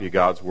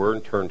God's Word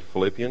and turn to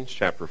Philippians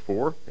chapter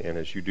 4. And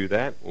as you do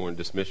that, we want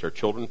to dismiss our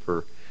children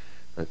for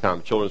a time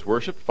of children's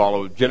worship.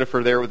 Follow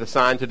Jennifer there with a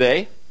sign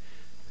today.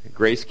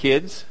 Grace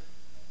Kids.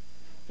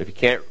 If you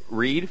can't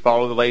read,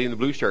 follow the lady in the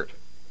blue shirt.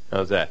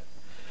 How's that?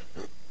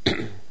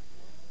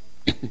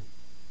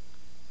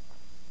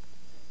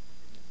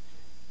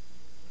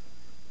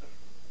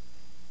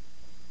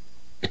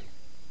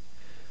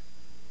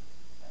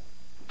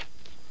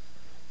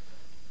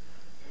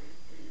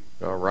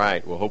 All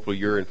right. Well, hopefully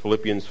you're in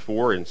Philippians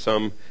 4 in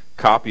some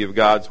copy of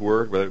God's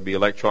Word, whether it be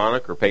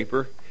electronic or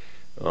paper,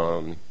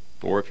 or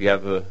if you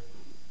have the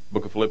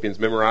book of Philippians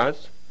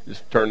memorized,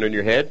 just turn it in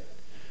your head.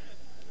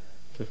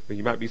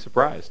 You might be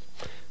surprised.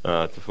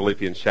 To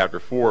Philippians chapter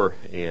 4,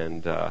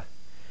 and we'll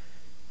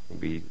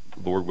be,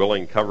 Lord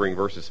willing, covering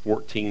verses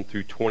 14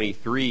 through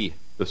 23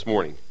 this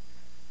morning.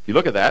 If you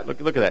look at that, look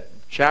at that.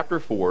 Chapter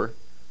 4,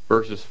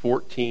 verses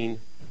 14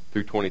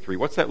 through 23.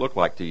 What's that look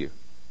like to you?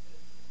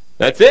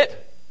 That's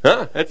it.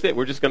 Huh? That's it.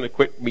 We're just going to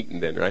quit meeting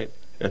then, right?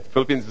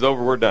 Philippians is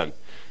over. We're done.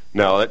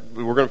 No,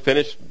 we're going to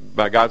finish,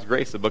 by God's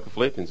grace, the book of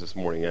Philippians this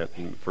morning.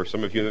 And for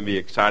some of you, it'll be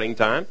an exciting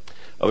time.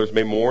 Others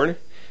may mourn.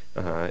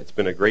 It's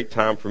been a great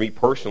time for me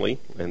personally,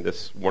 and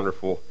this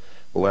wonderful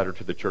letter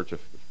to the church of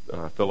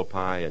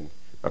Philippi. And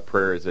my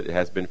prayer is that it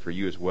has been for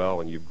you as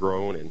well, and you've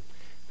grown in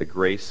the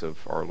grace of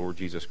our Lord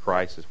Jesus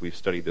Christ as we've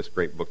studied this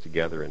great book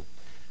together.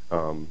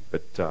 And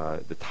but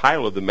the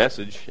title of the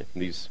message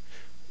in these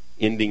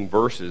ending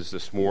verses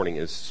this morning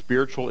is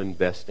spiritual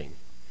investing.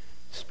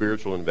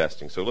 Spiritual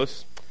investing. So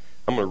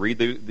I'm going to read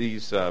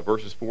these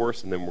verses for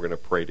us, and then we're going to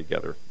pray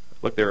together.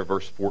 Look there at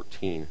verse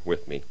 14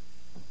 with me.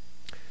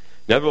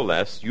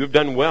 Nevertheless, you have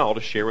done well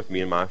to share with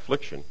me in my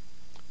affliction.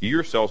 You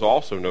yourselves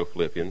also know,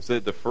 Philippians, that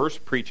at the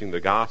first preaching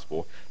the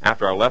gospel,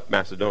 after I left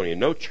Macedonia,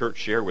 no church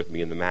shared with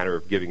me in the matter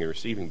of giving and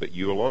receiving, but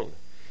you alone.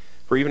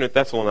 For even at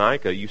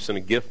Thessalonica, you sent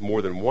a gift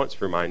more than once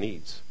for my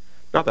needs.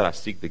 Not that I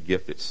seek the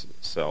gift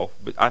itself,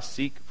 but I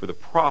seek for the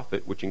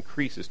profit which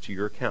increases to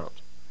your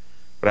account.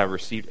 But I have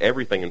received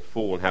everything in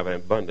full and have an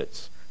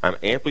abundance. I am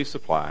amply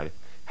supplied,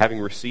 having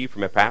received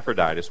from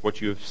Epaphroditus what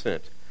you have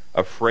sent,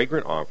 a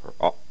fragrant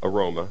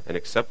aroma, an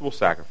acceptable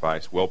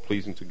sacrifice,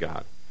 well-pleasing to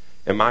God.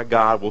 And my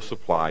God will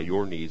supply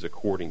your needs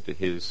according to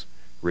his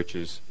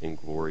riches in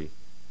glory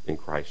in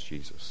Christ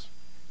Jesus.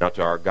 Now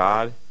to our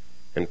God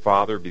and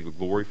Father be the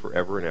glory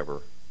forever and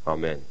ever.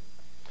 Amen.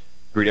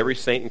 Greet every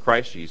saint in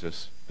Christ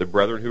Jesus. The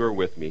brethren who are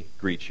with me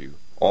greet you.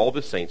 All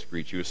the saints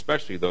greet you,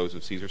 especially those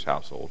of Caesar's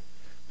household.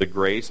 The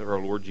grace of our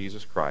Lord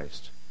Jesus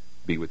Christ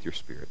be with your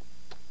spirit.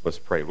 Let's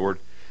pray. Lord,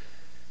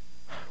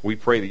 we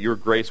pray that your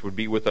grace would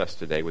be with us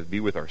today, would be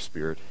with our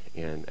spirit.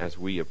 And as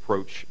we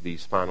approach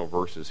these final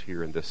verses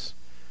here in this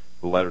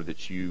letter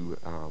that you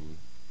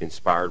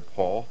inspired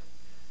Paul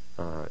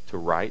to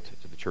write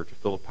to the church of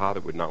Philippi,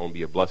 that would not only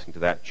be a blessing to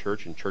that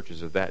church and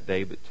churches of that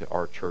day, but to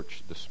our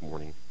church this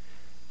morning.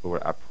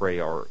 Lord, I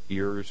pray our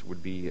ears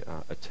would be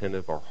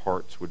attentive, our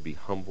hearts would be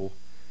humble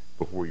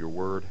before your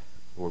word.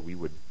 Lord, we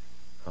would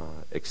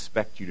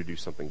expect you to do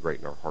something great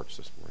in our hearts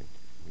this morning.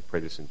 We pray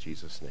this in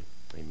Jesus' name.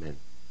 Amen.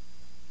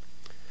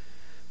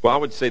 Well, I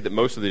would say that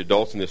most of the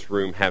adults in this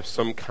room have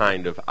some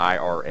kind of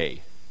IRA,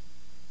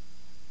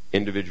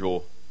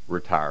 individual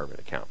retirement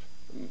account.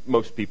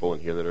 Most people in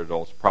here that are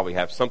adults probably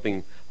have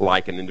something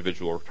like an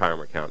individual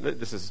retirement account.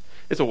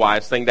 It's a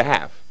wise thing to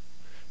have,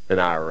 an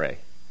IRA.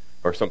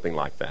 Or something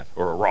like that,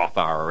 or a Roth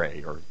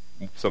IRA, or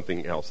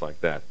something else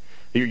like that.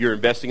 You're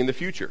investing in the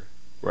future,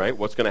 right?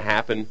 What's going to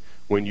happen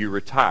when you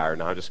retire?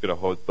 Now, I'm just going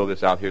to throw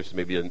this out here, so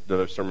maybe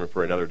another sermon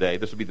for another day.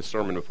 This will be the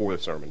sermon before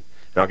the sermon,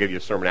 and I'll give you a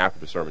sermon after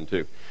the sermon,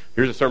 too.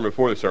 Here's a sermon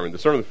before the sermon. The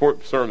sermon before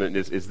the sermon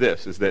is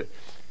that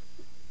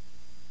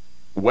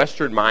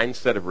Western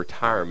mindset of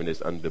retirement is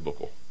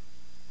unbiblical.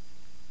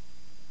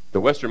 The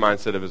Western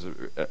mindset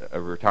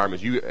of retirement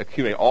is you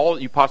accumulate all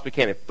that you possibly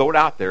can and throw it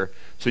out there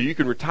so you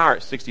can retire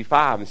at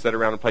 65 and sit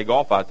around and play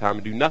golf all the time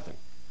and do nothing.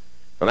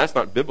 Now, that's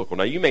not biblical.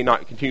 Now, you may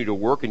not continue to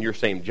work in your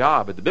same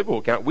job, but the biblical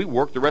account, we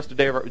work the rest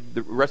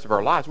of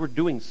our lives. We're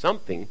doing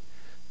something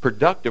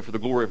productive for the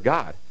glory of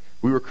God.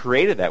 We were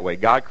created that way.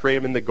 God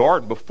created them in the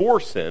garden before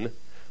sin.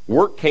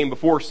 Work came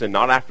before sin,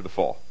 not after the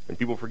fall. And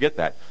people forget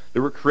that. They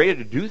were created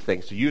to do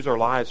things, to use our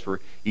lives for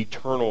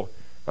eternal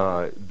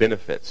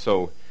benefits.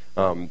 So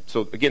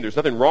again, there's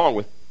nothing wrong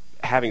with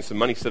having some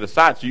money set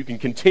aside so you can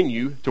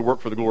continue to work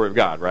for the glory of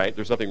God, right?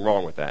 There's nothing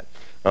wrong with that.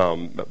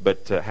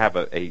 But to have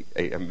a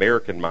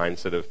American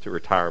mindset to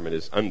retirement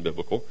is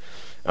unbiblical.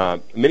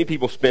 Many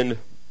people spend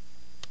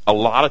a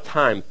lot of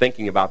time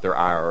thinking about their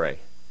IRA.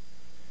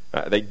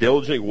 They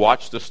diligently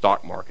watch the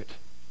stock market,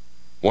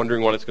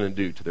 wondering what it's going to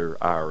do to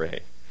their IRA.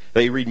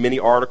 They read many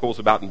articles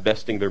about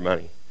investing their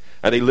money.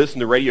 They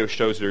listen to radio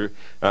shows that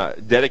are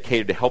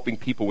dedicated to helping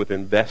people with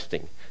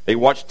investing. They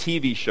watch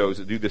TV shows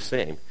that do the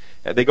same.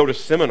 They go to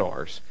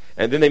seminars,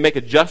 and then they make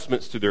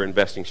adjustments to their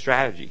investing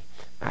strategy.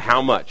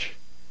 How much?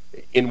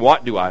 In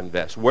what do I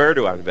invest? Where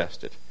do I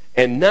invest it?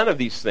 And none of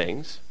these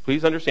things,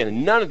 please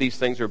understand, none of these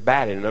things are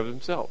bad in and of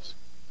themselves.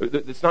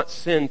 It's not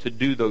sin to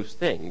do those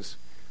things,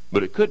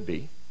 but it could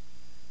be.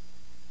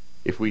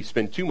 If we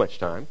spend too much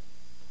time,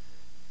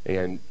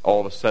 and all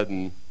of a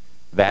sudden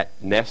that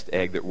nest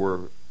egg that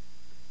we're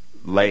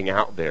laying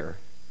out there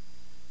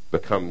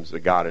becomes a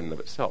God in and of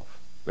itself,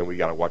 then we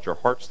got to watch our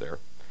hearts there.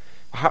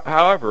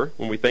 However,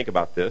 when we think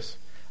about this,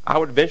 I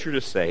would venture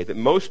to say that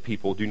most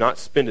people do not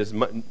spend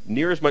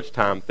near as much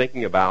time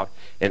thinking about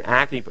and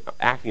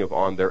acting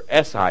upon their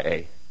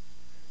SIA.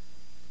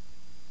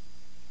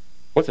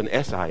 What's an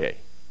SIA?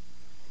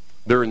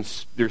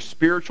 Their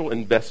spiritual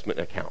investment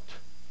account.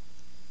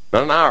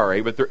 Not an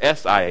IRA, but their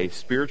SIA,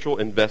 spiritual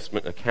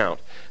investment account.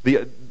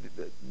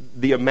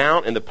 The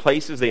amount and the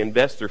places they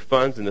invest their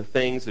funds in the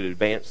things that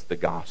advance the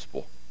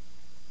gospel.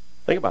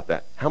 Think about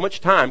that. How much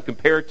time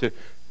compared to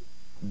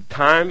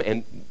time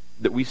and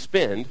that we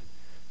spend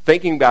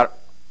thinking about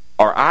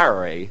our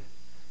IRA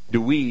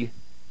do we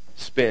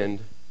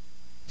spend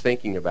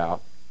thinking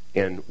about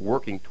and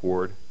working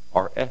toward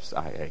our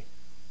SIA?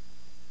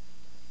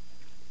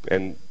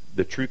 And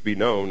the truth be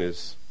known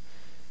is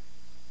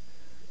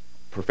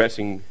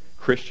professing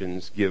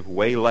Christians give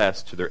way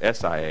less to their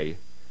SIA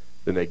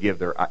than they give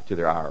to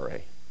their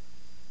IRA.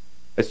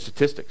 It's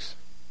statistics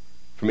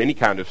from any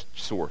kind of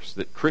source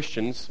that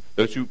Christians,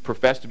 those who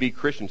profess to be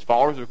Christians,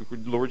 followers of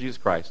the Lord Jesus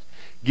Christ,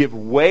 give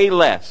way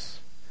less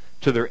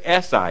to their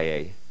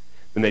SIA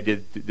than they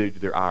did to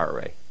their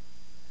IRA.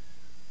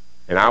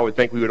 And I would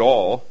think we would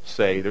all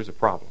say there's a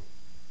problem.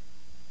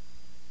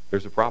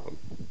 There's a problem.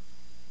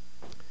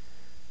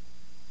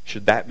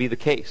 Should that be the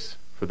case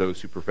for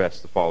those who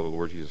profess to follow the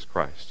Lord Jesus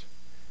Christ?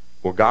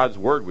 Well, God's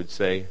Word would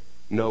say,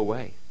 no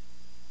way.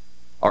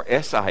 Our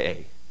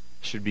SIA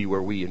should be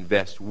where we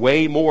invest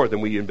way more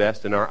than we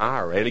invest in our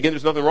IRA. And again,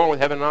 there's nothing wrong with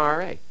having an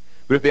IRA.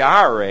 But if the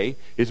IRA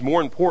is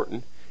more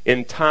important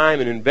in time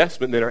and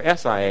investment than our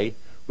SIA,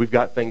 we've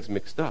got things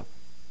mixed up.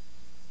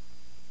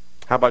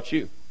 How about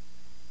you?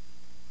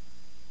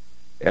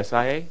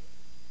 SIA?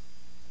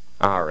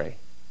 IRA?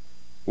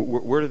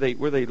 Where do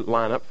they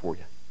line up for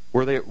you?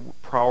 Where are they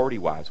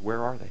priority-wise?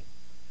 Where are they?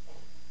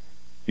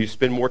 Do you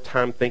spend more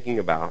time thinking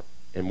about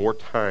and more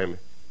time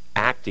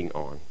acting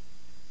on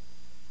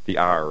the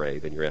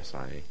IRA than your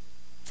SIA?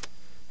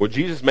 Well,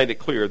 Jesus made it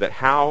clear that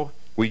how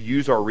we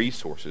use our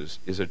resources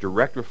is a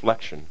direct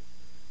reflection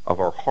of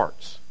our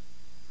hearts.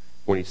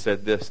 When he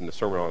said this in the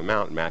Sermon on the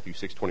Mount in Matthew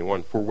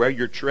 6:21, "For where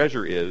your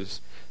treasure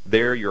is,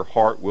 there your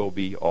heart will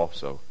be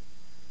also."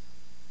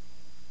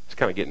 It's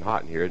kind of getting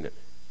hot in here, isn't it?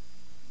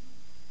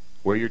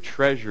 Where your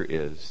treasure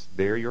is,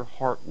 there your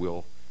heart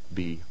will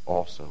be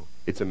also.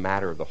 It's a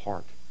matter of the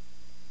heart.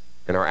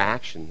 And our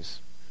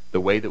actions,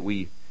 the way that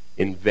we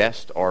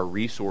invest our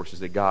resources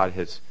that God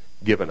has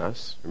given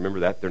us, remember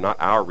that, they're not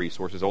our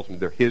resources, ultimately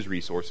they're His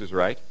resources,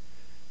 right?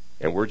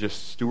 And we're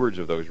just stewards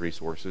of those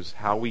resources.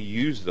 How we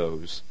use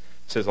those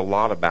says a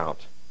lot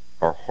about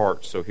our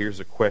hearts. So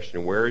here's a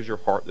question. Where is your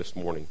heart this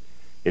morning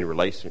in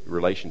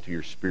relation to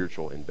your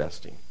spiritual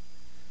investing?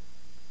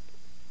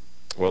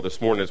 Well,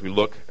 this morning as we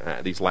look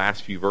at these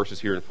last few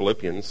verses here in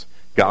Philippians,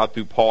 God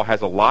through Paul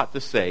has a lot to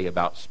say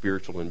about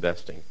spiritual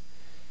investing.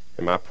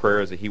 And my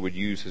prayer is that He would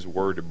use His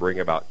Word to bring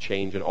about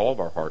change in all of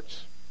our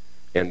hearts,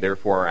 and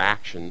therefore our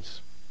actions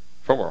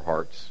from our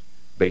hearts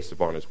based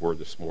upon His Word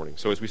this morning.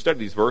 So as we study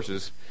these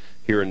verses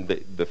here in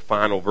the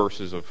final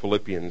verses of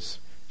Philippians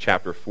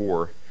chapter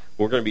 4,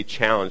 we're going to be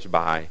challenged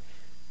by,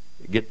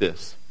 get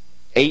this,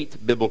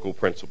 8 biblical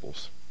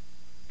principles.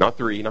 Not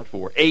 3, not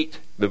 4, 8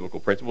 biblical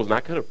principles. And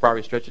I could have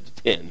probably stretched it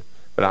to 10,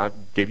 but I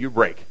gave you a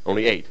break.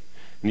 Only 8.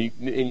 And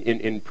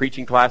in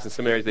preaching class and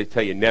seminaries, they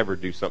tell you never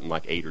do something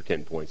like 8 or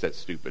 10 points. That's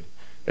stupid.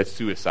 That's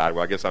suicide.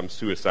 Well, I guess I'm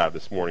suicide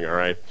this morning, all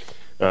right?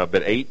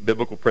 But 8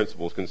 biblical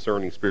principles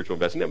concerning spiritual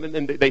investing.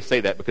 And they say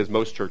that because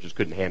most churches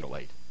couldn't handle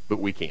 8, but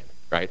we can,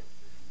 right?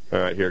 All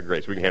right, here at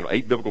Grace. We can handle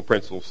 8 biblical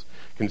principles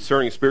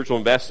concerning spiritual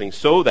investing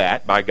so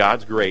that, by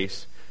God's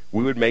grace,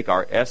 we would make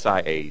our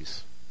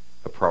SIAs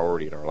a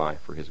priority in our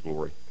life for His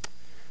glory.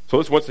 So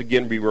let's once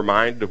again be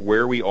reminded of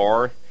where we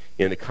are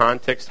in the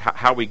context,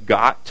 how we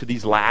got to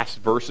these last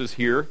verses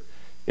here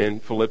in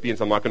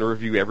Philippians. I'm not going to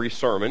review every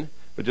sermon,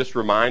 but just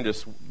remind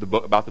us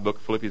about the book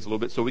of Philippians a little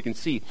bit so we can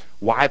see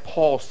why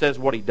Paul says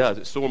what he does.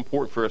 It's so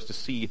important for us to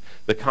see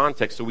the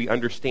context so we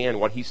understand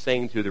what he's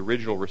saying to the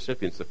original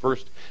recipients. The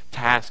first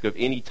task of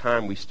any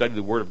time we study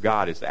the Word of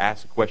God is to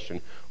ask the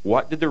question,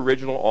 what did the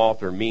original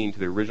author mean to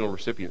the original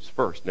recipients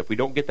first? And if we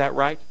don't get that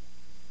right,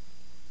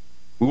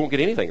 we won't get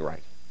anything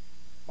right.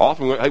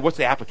 Often, hey, what's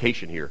the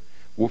application here?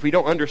 Well, if we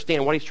don't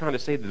understand what he's trying to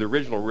say to the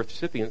original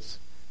recipients,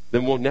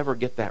 then we'll never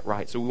get that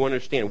right. So we want to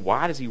understand,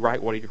 why does he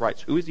write what he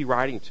writes? Who is he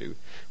writing to?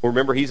 Well,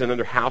 remember, he's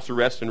under house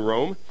arrest in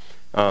Rome.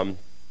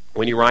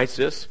 When he writes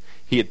this,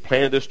 he had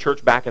planted this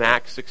church back in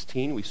Acts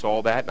 16. We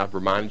saw that, and I've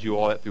reminded you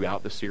all that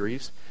throughout the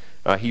series.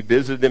 He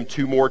visited them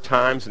 2 more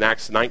times in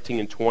Acts 19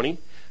 and 20.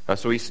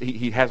 So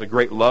he has a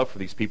great love for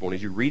these people. And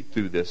as you read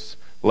through this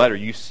letter,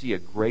 you see a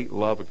great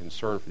love and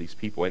concern for these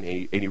people. And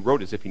he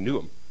wrote as if he knew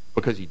them,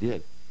 because he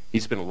did. He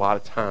spent a lot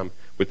of time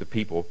with the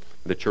people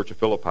in the church of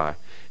Philippi.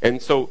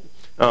 And so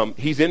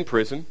he's in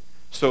prison.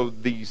 So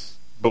these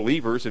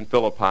believers in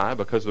Philippi,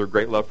 because of their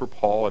great love for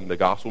Paul and the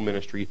gospel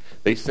ministry,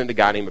 they send a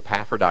guy named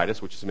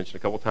Epaphroditus, which is mentioned a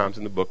couple times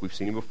in the book. We've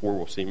seen him before.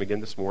 We'll see him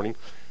again this morning.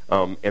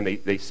 And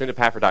they send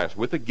Epaphroditus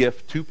with a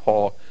gift to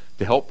Paul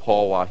to help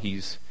Paul while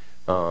he's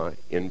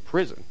in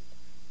prison.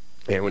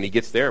 And when he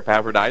gets there,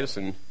 Epaphroditus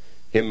and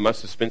him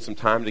must have spent some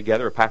time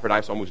together.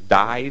 Epaphroditus almost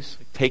dies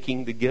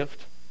taking the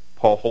gift.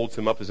 Paul holds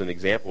him up as an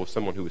example of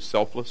someone who was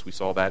selfless. We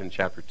saw that in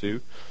chapter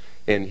 2.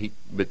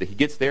 But he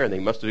gets there, and they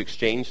must have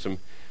exchanged some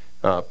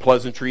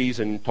pleasantries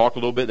and talked a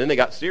little bit. Then they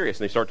got serious,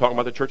 and they started talking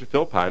about the church of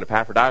Philippi, and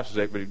Epaphroditus was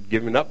able to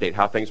give him an update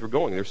how things were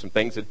going. There's some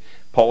things that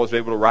Paul was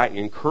able to write and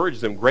encourage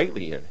them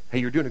greatly in. Hey,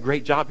 you're doing a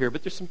great job here,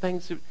 but there's some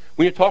things that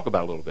we need to talk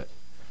about a little bit.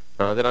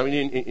 That I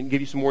mean, and give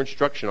you some more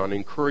instruction on,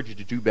 encourage you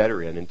to do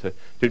better in, and to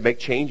make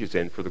changes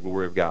in for the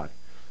glory of God.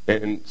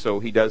 And so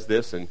he does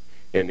this, and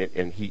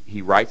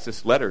he writes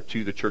this letter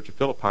to the church of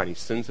Philippi, and he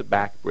sends it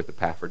back with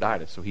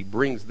Epaphroditus. So he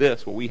brings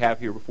this, what we have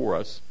here before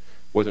us,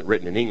 wasn't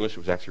written in English, it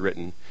was actually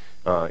written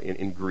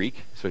in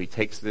Greek. So he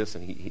takes this,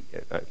 and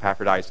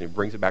Epaphroditus, and he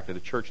brings it back to the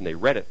church, and they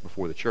read it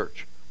before the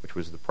church, which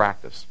was the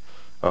practice.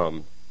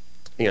 So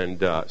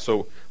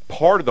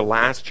part of the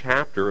last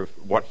chapter of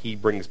what he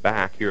brings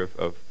back here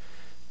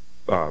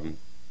of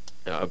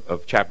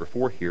chapter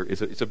 4 here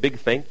is it's a big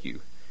thank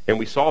you. And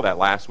we saw that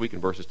last week in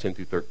verses 10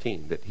 through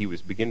 13, that he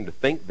was beginning to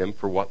thank them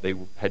for what they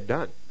had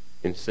done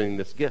in sending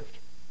this gift.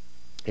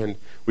 And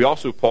we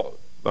also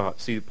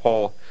see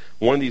Paul,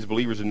 one of these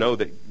believers, to know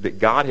that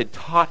God had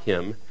taught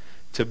him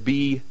to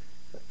be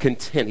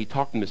content. He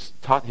taught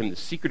him the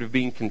secret of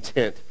being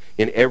content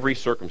in every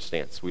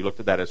circumstance. We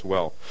looked at that as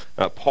well.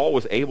 Paul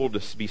was able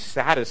to be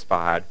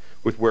satisfied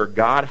with where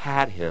God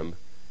had him.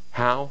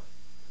 How?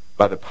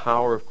 By the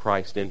power of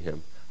Christ in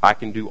him. I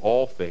can do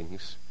all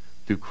things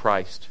through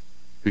Christ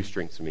who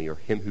strengthens me, or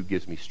him who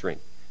gives me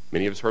strength.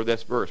 Many of us heard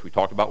this verse. We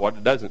talked about what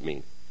it doesn't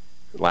mean.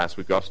 Last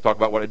week we also talked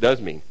about what it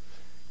does mean.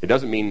 It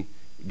doesn't mean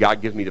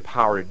God gives me the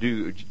power to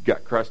do,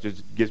 Christ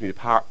gives me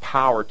the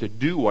power to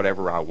do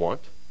whatever I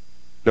want.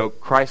 No,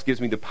 Christ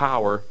gives me the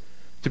power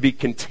to be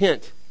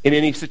content in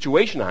any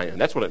situation I'm in.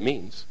 That's what it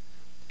means.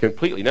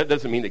 Completely. That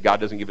doesn't mean that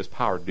God doesn't give us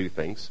power to do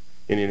things.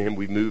 And in him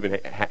we move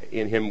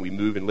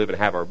and live and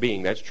have our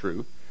being. That's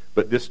true.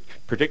 But this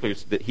particularly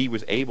is that he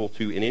was able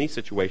to, in any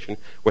situation,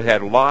 whether it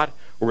had a lot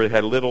or whether it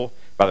had little,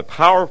 by the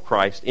power of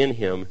Christ in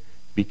him,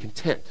 be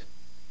content,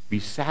 be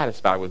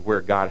satisfied with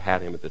where God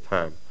had him at the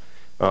time.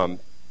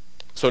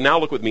 So now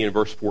look with me in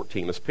verse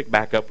 14. Let's pick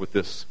back up with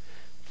this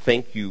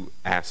thank you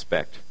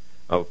aspect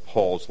of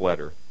Paul's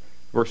letter.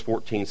 Verse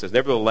 14 says,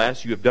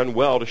 "Nevertheless, you have done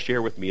well to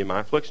share with me in my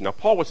affliction." Now,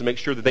 Paul wants to make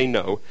sure that they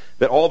know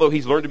that although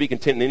he's learned to be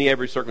content in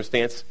every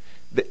circumstance,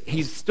 that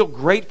he's still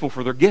grateful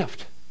for their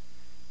gift.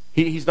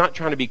 He's not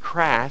trying to be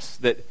crass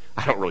that,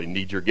 I don't really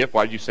need your gift.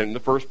 Why did you send it in the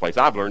first place?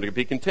 I've learned to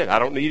be content. I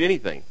don't need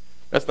anything.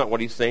 That's not what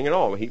he's saying at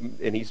all.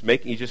 He's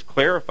just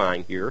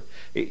clarifying here.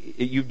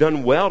 You've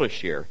done well to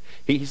share.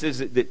 He says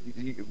that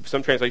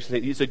some translations say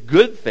it's a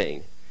good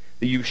thing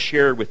that you've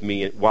shared with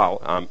me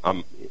while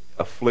I'm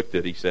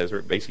afflicted, he says,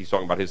 or basically he's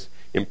talking about his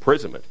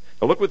imprisonment.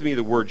 Now look with me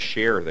the word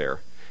share there.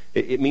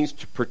 It means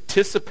to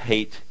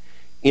participate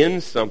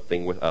in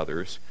something with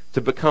others,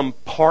 to become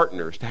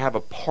partners, to have a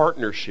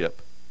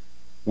partnership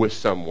with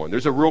someone.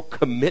 There's a real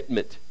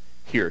commitment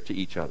here to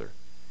each other.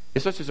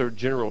 It's not just a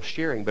general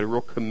sharing, but a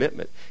real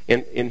commitment.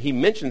 And he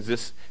mentions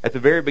this at the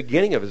very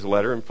beginning of his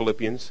letter in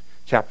Philippians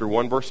chapter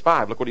 1, verse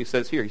 5. Look what he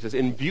says here. He says,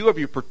 in view of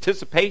your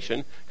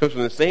participation, comes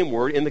from the same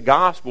word, in the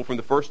gospel from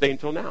the first day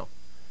until now.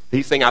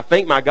 He's saying, I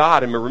thank my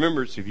God in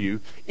remembrance of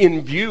you,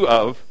 in view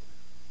of,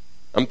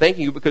 I'm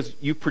thanking you because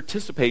you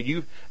participated,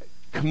 you've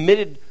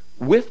committed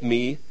with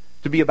me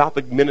to be about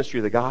the ministry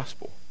of the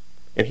gospel.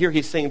 And here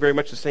he's saying very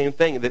much the same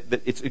thing,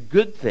 that it's a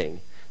good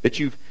thing that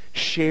you've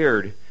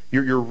shared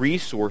your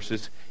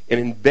resources and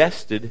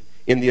invested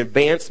in the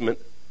advancement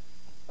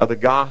of the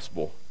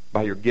gospel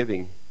by your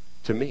giving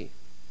to me.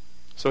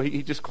 So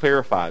he just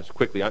clarifies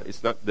quickly.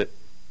 It's not that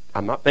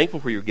I'm not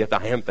thankful for your gift.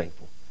 I am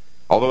thankful.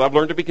 Although I've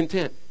learned to be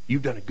content.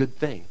 You've done a good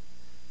thing.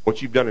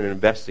 What you've done in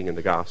investing in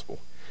the gospel.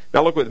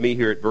 Now look with me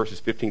here at verses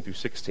 15 through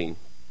 16.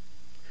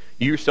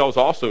 You yourselves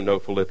also know,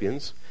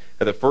 Philippians,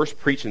 at the first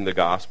preaching the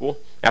gospel,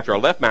 after I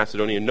left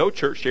Macedonia, no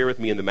church shared with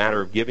me in the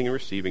matter of giving and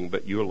receiving,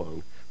 but you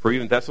alone. For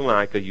even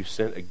Thessalonica, you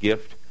sent a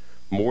gift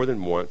more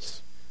than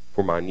once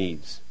for my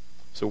needs.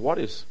 So what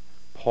is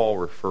Paul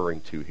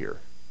referring to here?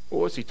 What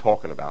was he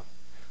talking about?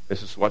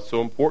 This is what's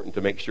so important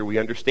to make sure we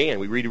understand.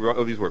 We read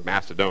these words,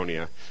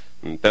 Macedonia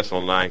and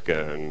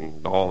Thessalonica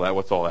and all that.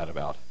 What's all that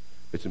about?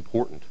 It's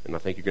important. And I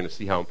think you're going to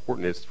see how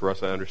important it is for us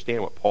to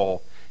understand what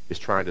Paul is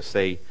trying to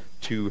say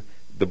to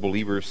the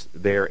believers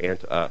there and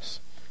to us.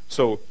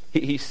 So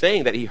he's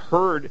saying that he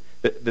heard,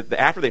 that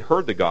after they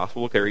heard the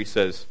gospel, look there, he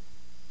says,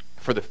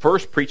 for the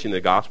first preaching of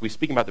the gospel, he's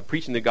speaking about the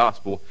preaching of the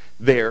gospel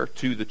there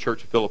to the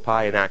church of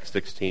Philippi in Acts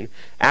 16.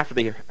 After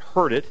they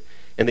heard it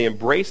and they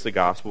embraced the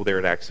gospel there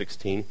in Acts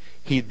 16,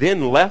 he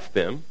then left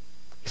them.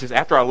 He says,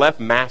 after I left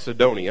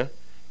Macedonia,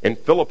 and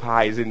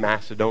Philippi is in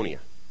Macedonia.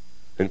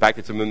 In fact,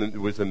 it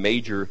was a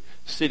major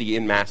city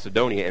in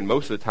Macedonia, and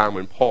most of the time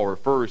when Paul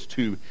refers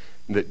to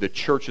the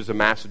churches of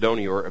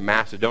Macedonia or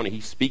Macedonia,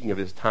 he's speaking of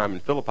his time in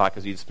Philippi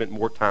because he'd spent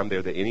more time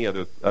there than any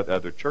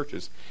other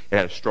churches and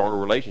had a stronger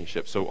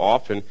relationship. So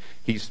often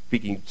he's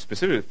speaking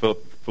specifically to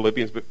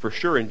Philippians, but for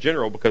sure in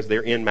general because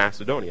they're in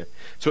Macedonia.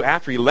 So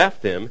after he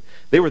left them,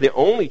 they were the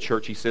only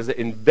church, he says, that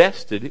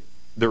invested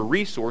their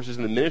resources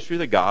in the ministry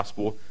of the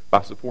gospel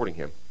by supporting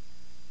him.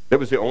 That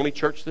was the only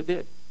church that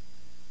did.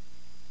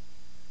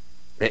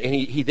 And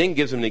he then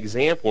gives them an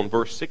example in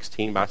verse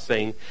 16 by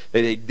saying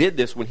that they did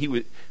this when he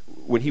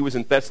was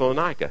in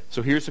Thessalonica.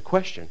 So here's the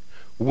question.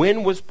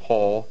 When was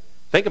Paul,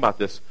 think about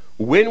this,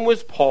 when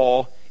was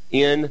Paul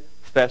in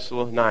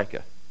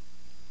Thessalonica?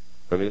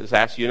 Let me just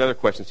ask you another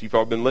question, so you've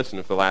all been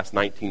listening for the last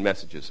 19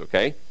 messages,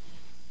 okay?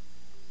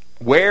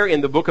 Where in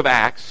the book of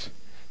Acts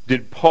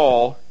did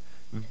Paul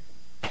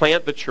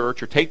plant the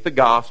church or take the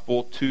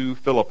gospel to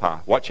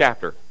Philippi? What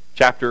chapter?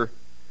 Chapter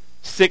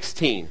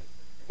 16.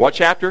 What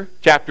chapter?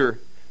 Chapter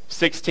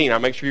 16. I'll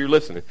make sure you're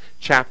listening.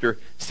 Chapter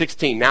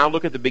 16. Now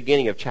look at the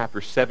beginning of chapter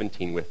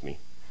 17 with me.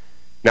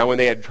 Now when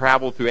they had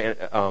traveled through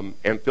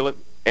Amphipolis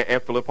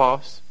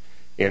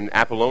in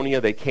Apollonia,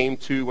 they came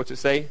to, what's it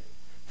say?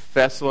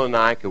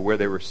 Thessalonica,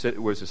 where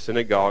was a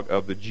synagogue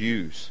of the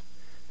Jews.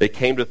 They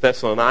came to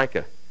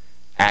Thessalonica.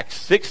 Acts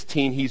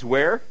 16, he's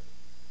where?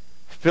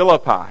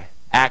 Philippi.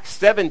 Acts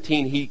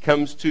 17, he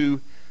comes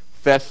to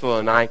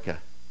Thessalonica.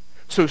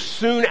 So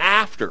soon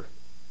after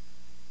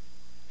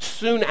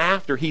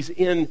he's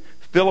in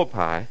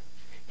Philippi,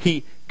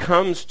 he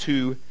comes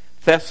to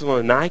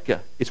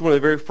Thessalonica. It's one of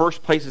the very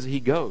first places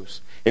he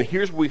goes. And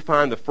here's where we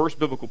find the first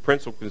biblical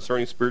principle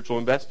concerning spiritual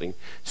investing.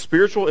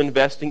 Spiritual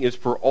investing is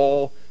for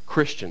all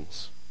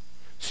Christians.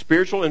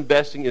 Spiritual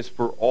investing is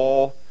for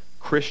all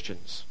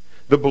Christians.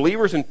 The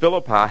believers in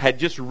Philippi had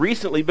just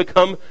recently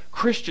become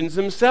Christians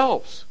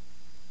themselves.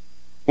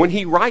 When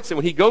he writes it,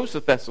 when he goes to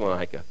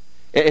Thessalonica,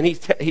 and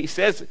he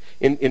says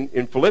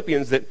in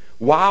Philippians that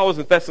while I was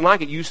in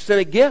Thessalonica, you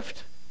sent a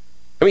gift.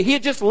 I mean, he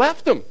had just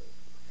left them.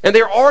 And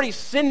they're already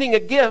sending a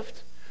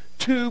gift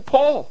to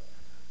Paul.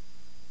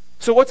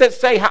 So what's that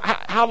say?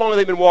 How long have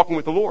they been walking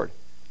with the Lord?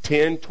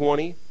 10,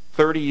 20,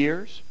 30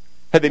 years?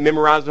 Had they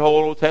memorized the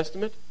whole Old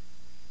Testament?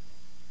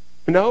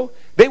 No.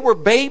 They were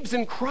babes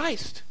in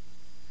Christ.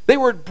 They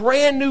were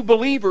brand new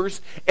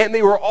believers, and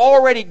they were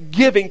already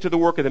giving to the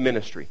work of the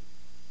ministry.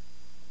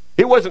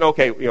 It wasn't,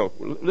 okay,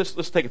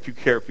 let's take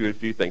care of a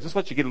few things. Let's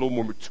let you get a little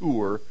more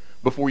mature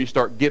before you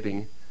start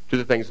giving to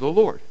the things of the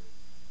Lord.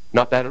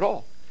 Not that at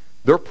all.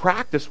 Their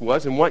practice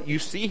was, and what you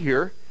see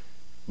here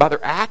by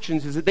their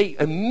actions, is that they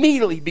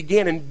immediately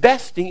began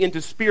investing into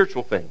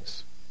spiritual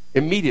things.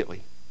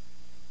 Immediately.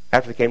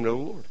 After they came to the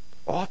Lord.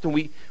 Often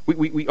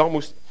we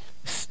almost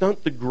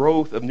stunt the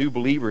growth of new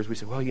believers. We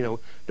say, well,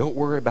 don't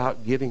worry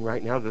about giving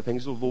right now to the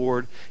things of the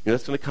Lord.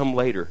 That's going to come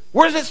later.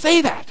 Where does it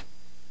say that?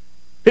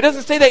 It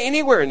doesn't say that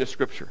anywhere in the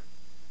Scripture.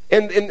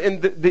 And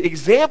the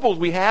examples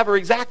we have are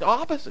exact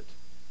opposite.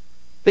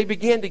 They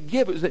began to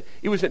give.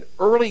 It was an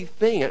early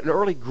thing, an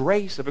early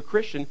grace of a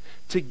Christian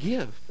to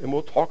give. And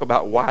we'll talk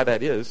about why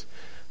that is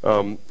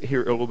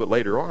here a little bit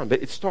later on.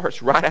 But it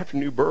starts right after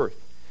new birth.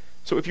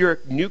 So if you're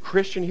a new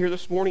Christian here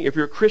this morning, if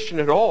you're a Christian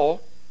at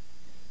all,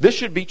 this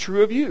should be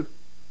true of you.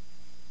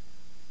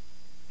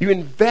 You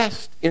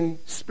invest in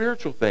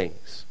spiritual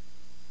things.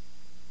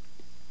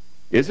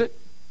 Is it?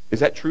 Is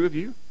that true of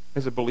you?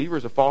 As a believer,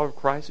 as a follower of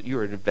Christ, that you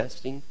are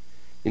investing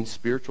in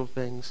spiritual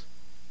things?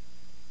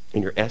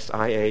 In your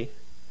SIA?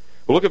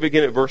 Well, look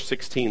again at verse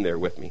 16 there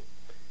with me.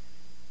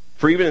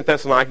 For even in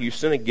Thessalonica, you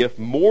sent a gift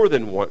more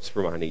than once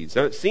for my needs.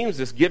 Now, it seems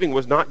this giving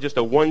was not just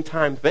a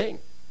one-time thing,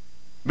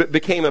 but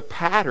became a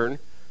pattern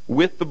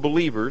with the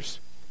believers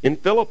in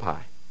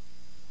Philippi.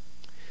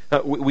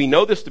 We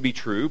know this to be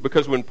true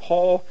because when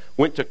Paul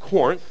went to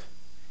Corinth,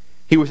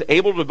 he was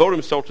able to devote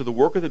himself to the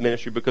work of the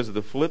ministry because of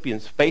the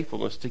Philippians'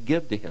 faithfulness to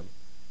give to him.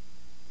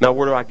 Now,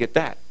 where do I get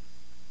that?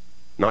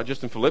 Not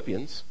just in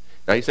Philippians.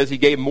 Now, he says he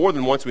gave more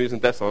than once when he was in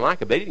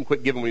Thessalonica, but they didn't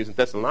quit giving when he was in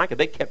Thessalonica.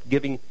 They kept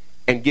giving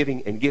and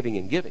giving and giving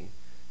and giving.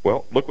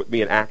 Well, look with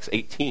me in Acts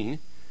 18,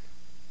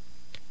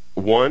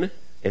 1,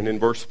 and in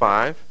verse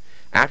 5.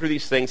 After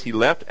these things, he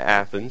left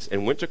Athens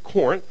and went to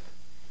Corinth.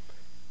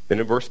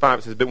 Then in verse 5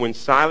 it says, but when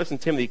Silas and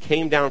Timothy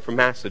came down from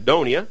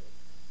Macedonia,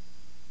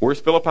 where's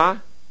Philippi?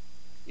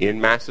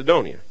 In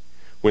Macedonia.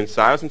 When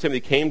Silas and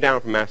Timothy came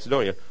down from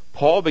Macedonia,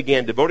 Paul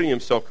began devoting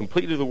himself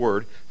completely to the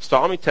word,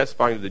 solemnly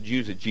testifying to the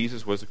Jews that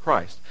Jesus was the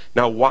Christ.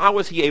 Now, why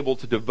was he able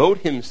to devote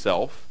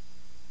himself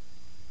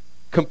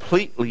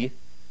completely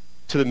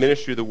to the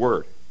ministry of the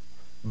word?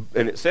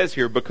 And it says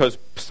here, because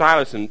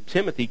Silas and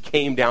Timothy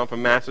came down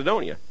from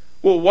Macedonia.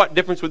 Well, what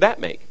difference would that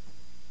make?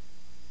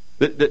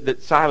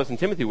 That Silas and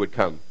Timothy would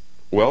come?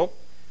 Well,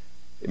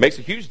 it makes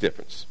a huge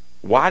difference.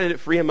 Why did it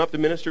free him up to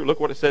minister? Look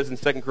what it says in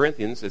 2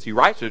 Corinthians as he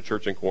writes to the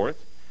church in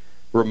Corinth,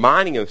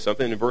 reminding him of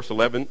something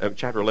in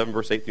chapter 11,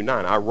 verse 8 through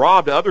 9. I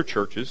robbed other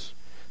churches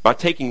by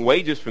taking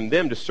wages from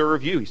them to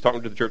serve you. He's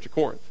talking to the church of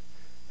Corinth,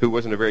 who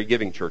wasn't a very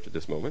giving church at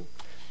this moment.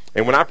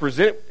 And when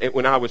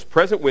I was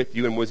present with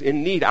you and was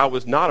in need, I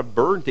was not a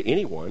burden to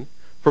anyone.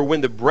 For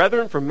when the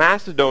brethren from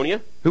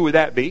Macedonia, who would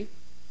that be?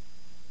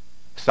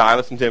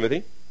 Silas and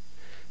Timothy.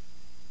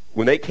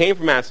 When they came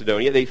from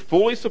Macedonia, they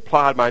fully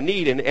supplied my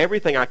need, and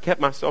everything I kept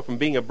myself from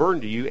being a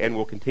burden to you and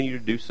will continue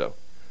to do so.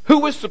 Who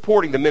was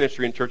supporting the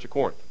ministry in Church of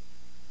Corinth?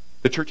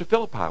 The Church of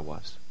Philippi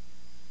was.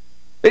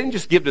 They didn't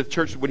just give to the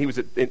church when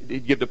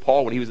give to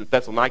Paul when he was at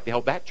Thessalonica to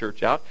help that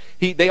church out.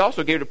 They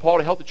also gave to Paul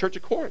to help the Church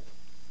of Corinth.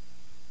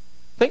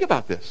 Think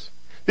about this.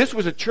 This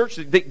was a church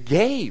that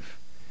gave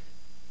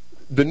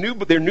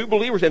their new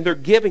believers, and they're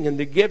giving and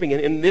they're giving.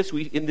 And in this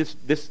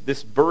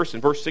verse,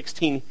 in verse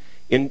 16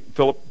 in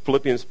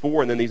Philippians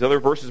 4, and then these other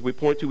verses we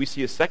point to, we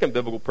see a second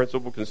biblical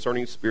principle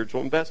concerning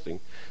spiritual investing.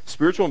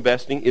 Spiritual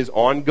investing is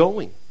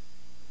ongoing.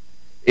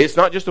 It's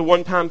not just a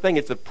one-time thing.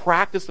 It's a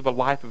practice of a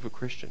life of a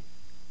Christian.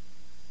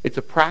 It's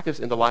a practice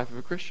in the life of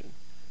a Christian.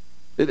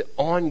 They're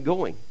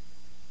ongoing.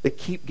 They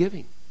keep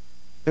giving.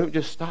 They don't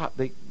just stop.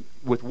 They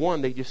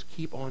just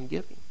keep on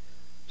giving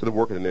to the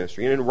work of the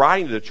ministry. And in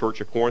writing to the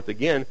Church of Corinth,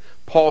 again,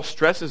 Paul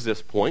stresses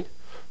this point.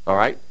 All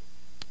right?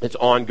 It's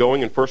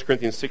ongoing. In 1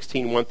 Corinthians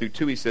 16, 1 through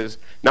 2, he says,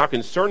 "Now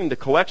concerning the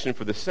collection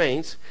for the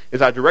saints,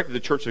 as I directed the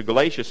church of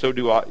Galatia, so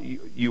do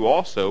you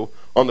also.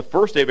 On the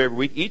first day of every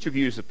week, each of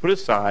you is to put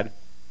aside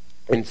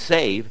and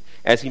save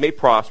as he may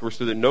prosper,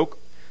 so that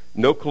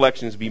no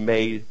collections be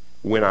made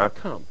when I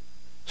come."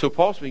 So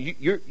Paul's saying,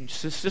 you're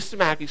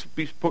systematically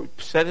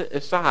set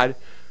aside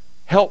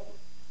help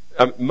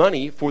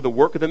money for the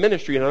work of the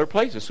ministry in other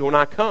places. So when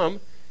I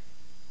come,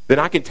 then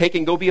I can take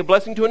and go be a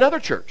blessing to another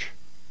church.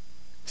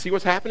 See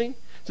what's happening?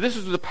 So this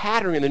is the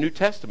pattern in the New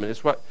Testament.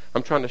 It's what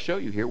I'm trying to show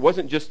you here. It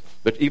wasn't just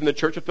even the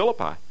church of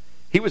Philippi.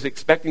 He was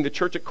expecting the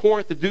church at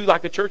Corinth to do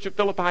like the church of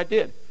Philippi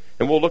did.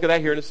 And we'll look at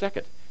that here in a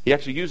second. He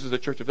actually uses the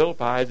church of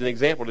Philippi as an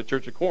example to the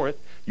church of Corinth.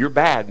 You're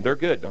bad and they're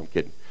good. No, I'm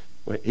kidding.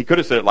 He could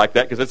have said it like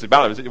that because that's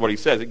about what he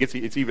says.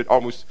 It's even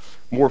almost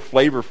more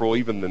flavorful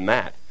even than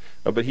that.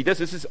 But he does.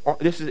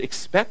 This is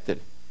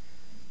expected.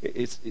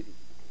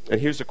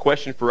 And here's a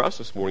question for us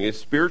this morning: is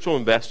spiritual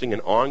investing an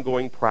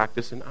ongoing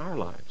practice in our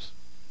lives?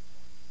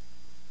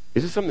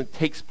 Is this something that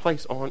takes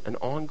place on an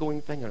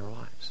ongoing thing in our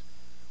lives?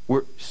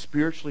 We're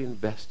spiritually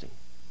investing.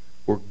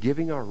 We're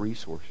giving our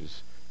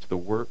resources to the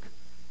work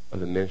of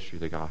the ministry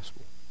of the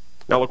gospel.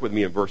 Now look with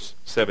me in verse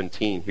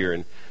 17 here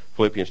in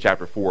Philippians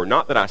chapter 4.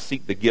 "Not that I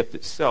seek the gift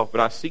itself,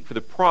 but I seek for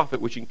the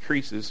profit which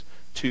increases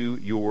to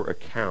your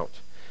account."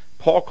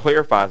 Paul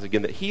clarifies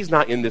again that he's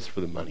not in this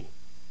for the money.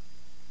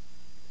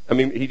 I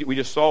mean, we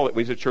just saw it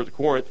when he was at Church of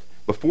Corinth.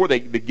 Before the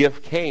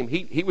gift came,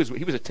 he was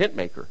a tent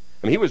maker.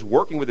 I mean, he was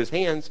working with his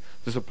hands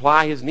to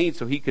supply his needs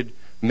so he could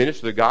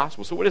minister the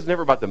gospel. So it is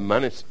never about the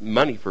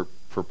money for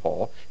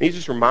Paul. And he's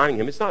just reminding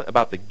him it's not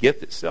about the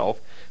gift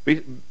itself.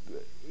 But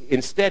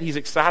instead, he's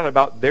excited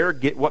about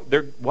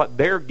what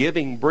their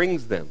giving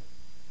brings them.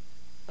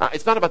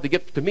 It's not about the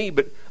gift to me,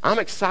 but I'm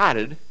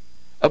excited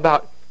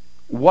about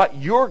what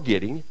you're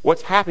getting,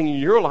 what's happening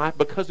in your life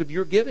because of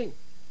your giving.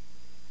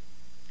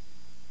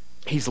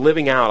 He's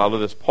living out, I love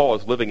this, Paul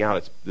is living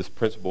out this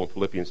principle in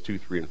Philippians 2,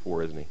 3, and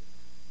 4, isn't he?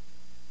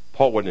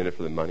 Paul wasn't in it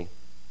for the money.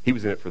 He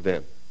was in it for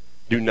them.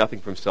 Do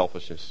nothing from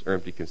selfishness or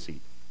empty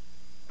conceit.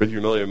 With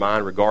humility of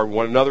mind, regard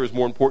one another as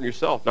more important than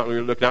yourself, not only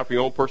looking out for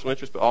your own personal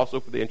interest, but also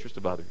for the interest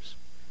of others.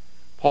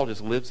 Paul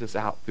just lives this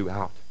out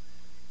throughout.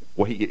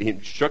 What he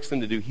instructs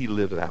them to do, he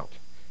lives out.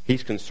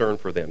 He's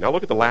concerned for them. Now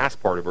look at the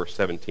last part of verse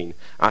 17.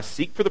 "I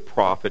seek for the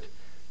profit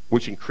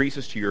which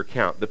increases to your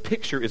account." The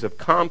picture is of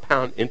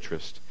compound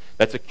interest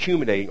that's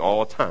accumulating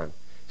all the time.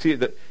 See,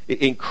 it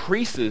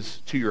increases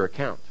to your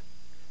account.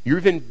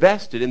 You've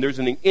invested, and there's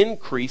an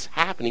increase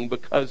happening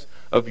because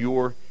of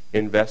your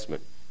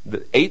investment.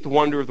 The eighth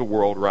wonder of the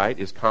world, right,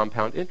 is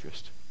compound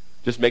interest.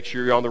 Just make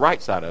sure you're on the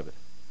right side of it.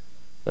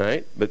 All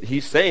right? But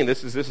he's saying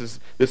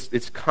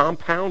it's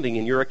compounding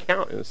in your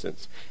account in a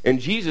sense. And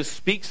Jesus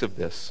speaks of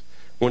this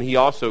when he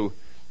also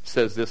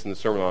says this in the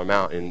Sermon on the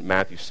Mount in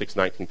Matthew 6,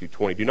 19 through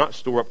 20. "Do not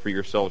store up for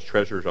yourselves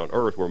treasures on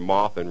earth where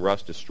moth and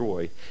rust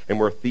destroy and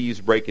where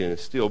thieves break in and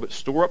steal, but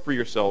store up for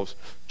yourselves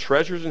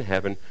treasures in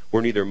heaven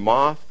where neither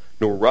moth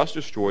nor rust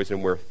destroys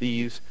and where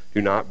thieves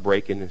do not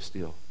break in and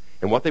steal."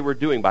 And what they were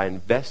doing by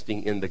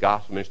investing in the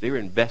gospel ministry, they were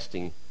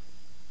investing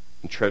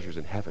in treasures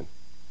in heaven,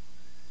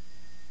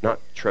 not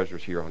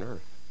treasures here on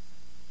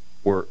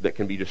earth that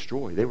can be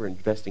destroyed. They were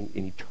investing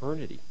in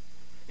eternity.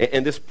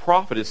 And this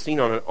profit is seen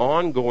on an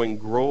ongoing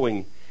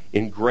growing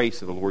in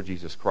grace of the Lord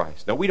Jesus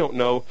Christ. Now, we don't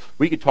know.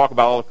 We could talk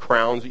about all the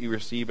crowns that you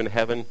receive in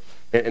heaven,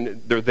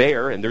 and they're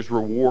there, and there's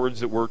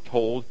rewards that we're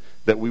told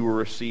that we will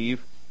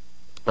receive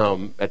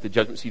at the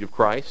judgment seat of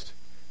Christ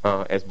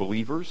as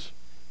believers.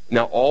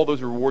 Now, all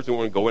those rewards, we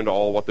want to go into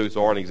all what those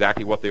are and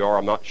exactly what they are.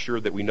 I'm not sure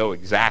that we know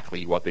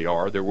exactly what they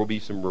are. There will be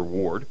some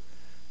reward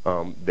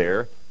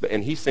there.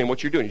 And he's saying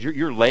what you're doing is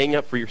you're laying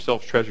up for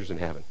yourselves treasures in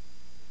heaven.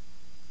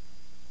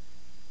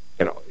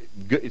 And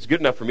it's good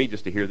enough for me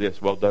just to hear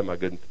this: "Well done, my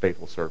good and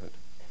faithful servant."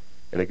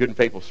 And a good and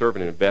faithful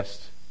servant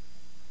invests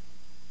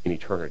in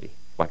eternity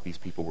like these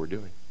people were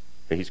doing.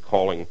 And he's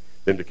calling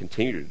them to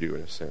continue to do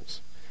in a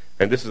sense.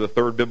 And this is the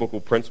third biblical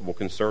principle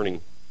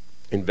concerning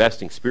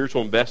investing.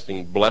 Spiritual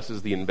investing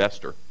blesses the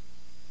investor.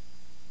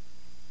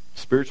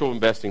 Spiritual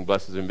investing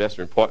blesses the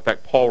investor. In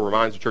fact, Paul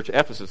reminds the church of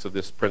Ephesus of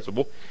this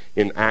principle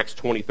in Acts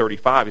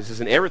 20:35. He says,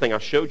 "In everything I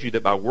showed you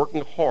that by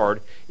working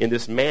hard in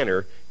this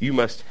manner, you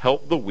must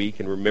help the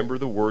weak and remember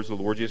the words of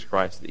the Lord Jesus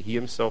Christ, that he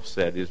himself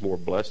said, it is more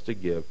blessed to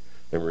give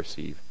than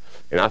receive."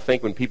 And I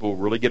think when people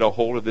really get a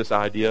hold of this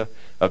idea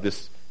of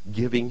this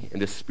giving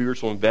and this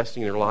spiritual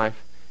investing in their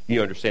life,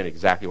 you understand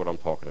exactly what I'm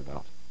talking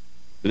about.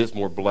 That it's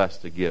more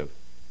blessed to give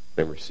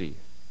than receive.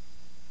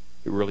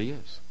 It really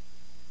is.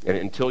 And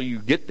until you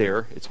get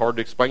there, it's hard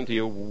to explain to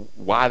you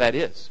why that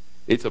is.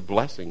 It's a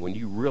blessing when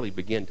you really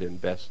begin to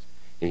invest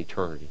in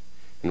eternity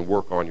and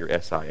work on your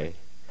SIA.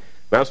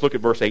 Now let's look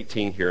at verse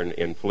 18 here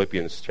in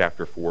Philippians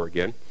chapter 4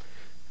 again.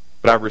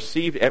 "But I've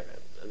received..."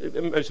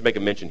 Let me just make a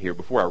mention here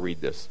before I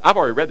read this. I've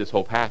already read this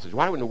whole passage.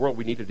 Why in the world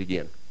we need it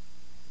again?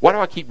 Why do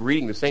I keep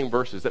reading the same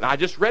verses that I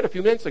just read a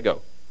few minutes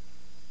ago?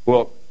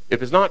 Well,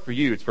 if it's not for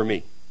you, it's for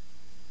me.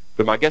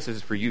 But my guess is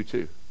it's for you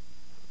too.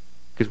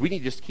 Because we need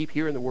to just keep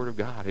hearing the Word of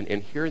God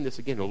and hearing this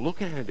again and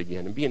looking at it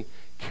again and being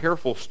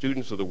careful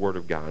students of the Word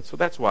of God. So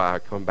that's why I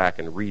come back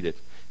and read it.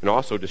 And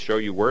also to show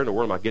you where in the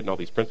world am I getting all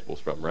these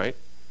principles from, right?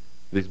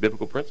 These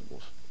biblical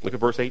principles. Look at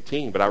verse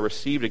 18. "But I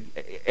received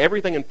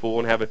everything in full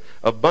and have an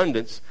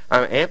abundance. I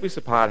am amply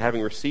supplied,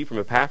 having received from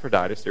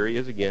Epaphroditus," there he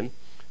is again,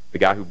 the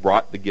guy who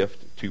brought the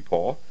gift to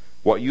Paul,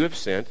 "what you have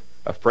sent,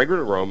 a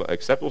fragrant aroma,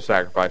 acceptable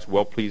sacrifice,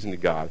 well-pleasing to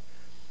God."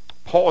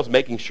 Paul is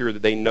making sure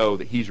that they know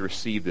that he's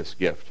received this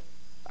gift.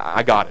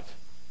 I got it.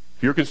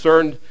 If you're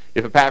concerned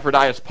if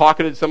Epaphroditus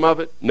pocketed some of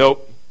it,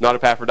 nope, not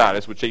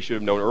Epaphroditus, which they should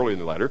have known earlier in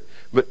the letter,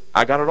 but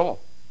I got it all.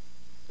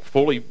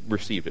 Fully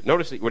received it.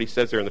 Notice what he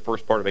says there in the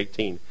first part of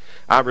 18.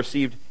 "I've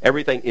received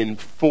everything in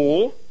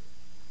full,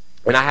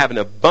 and I have an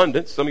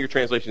abundance." Some of your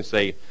translations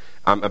say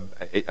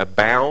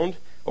abound,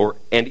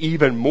 and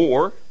even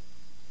more.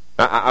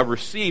 I've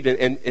received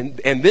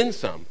and then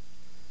some.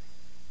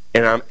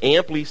 "And I'm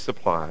amply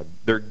supplied."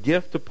 Their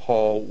gift to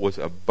Paul was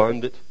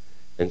abundant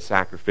and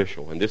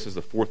sacrificial. And this is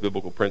the fourth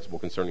biblical principle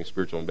concerning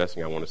spiritual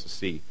investing I want us to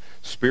see.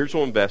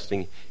 Spiritual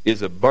investing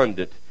is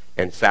abundant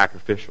and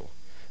sacrificial.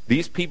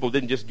 These people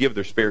didn't just give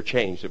their spare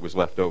change that was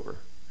left over.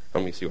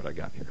 Let me see what I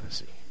got here. Let's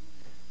see.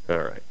 All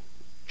right.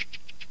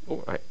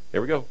 All right.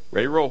 There we go.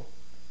 Ready to roll.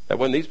 That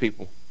wasn't these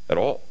people at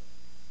all.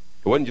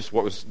 It wasn't just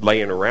what was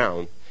laying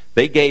around.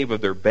 They gave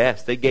of their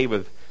best. They gave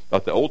of,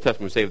 like the Old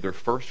Testament would say, of their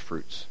first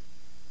fruits.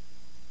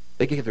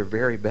 They gave their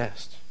very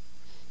best.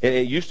 And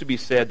it used to be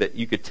said that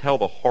you could tell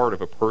the heart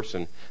of a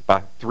person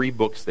by 3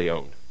 books they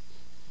owned.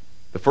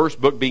 The first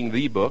book being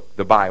the book,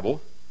 the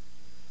Bible.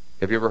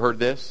 Have you ever heard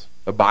this?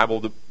 A Bible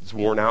that's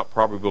worn out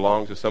probably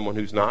belongs to someone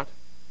who's not.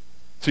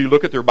 So you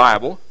look at their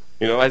Bible,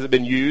 has it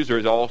been used or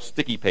is it all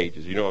sticky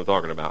pages? You know what I'm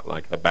talking about,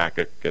 like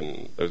Habakkuk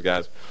and those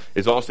guys.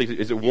 Is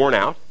it worn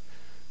out?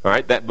 All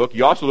right, that book.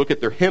 You also look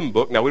at their hymn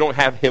book. Now, we don't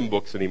have hymn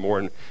books anymore,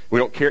 and we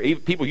don't carry.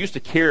 People used to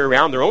carry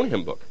around their own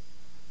hymn book.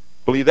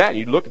 Believe that. And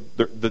you look at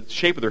the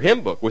shape of their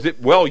hymn book. Was it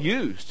well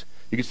used?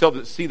 You could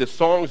still see the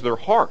songs of their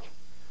heart.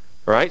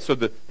 All right, so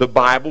the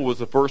Bible was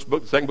the first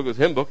book. The second book was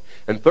the hymn book.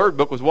 And the third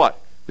book was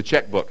what? The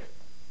checkbook.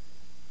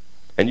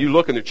 And you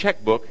look in the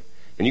checkbook,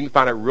 and you can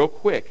find out real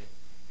quick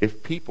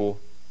if people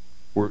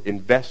were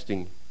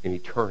investing in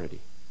eternity.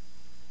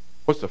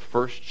 What's the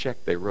first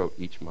check they wrote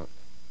each month?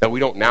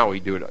 Now, we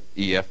do it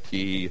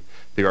EFT,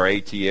 through our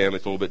ATM.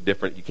 It's a little bit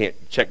different.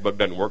 Checkbook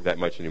doesn't work that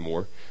much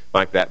anymore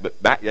like that.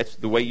 But that's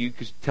the way you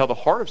could tell the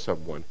heart of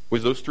someone,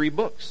 was those 3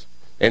 books.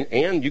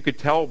 And you could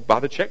tell by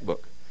the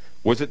checkbook.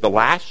 Was it the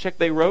last check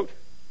they wrote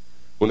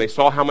when they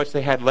saw how much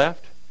they had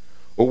left?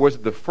 Or was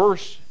it the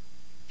first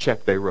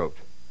check they wrote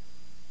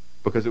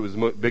because it was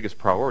the biggest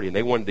priority and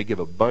they wanted to give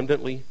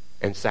abundantly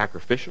and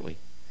sacrificially?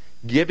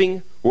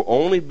 Giving will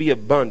only be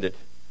abundant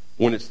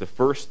when it's the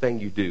first thing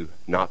you do,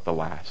 not the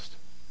last.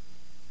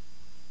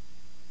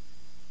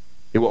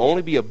 It will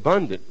only be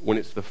abundant when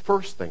it's the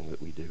first thing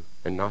that we do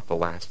and not the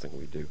last thing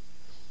we do.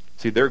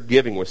 See, their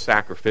giving was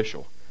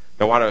sacrificial.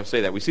 Now, why do I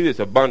say that? We see this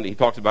abundant. He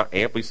talks about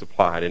amply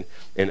supplied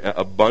and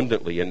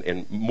abundantly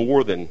and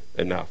more than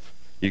enough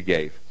you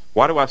gave.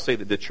 Why do I say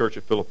that the church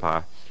of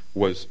Philippi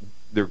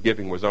their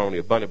giving was not only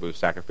abundant but was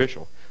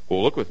sacrificial?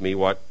 Well, look with me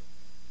what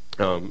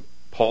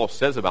Paul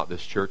says about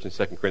this church in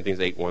 2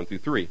 Corinthians 8,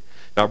 1-3.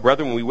 "Now,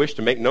 brethren, we wish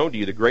to make known to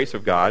you the grace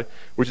of God,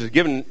 which has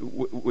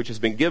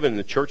been given in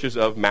the churches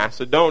of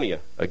Macedonia."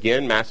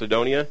 Again,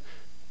 Macedonia,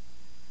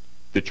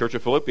 the church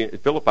of Philippi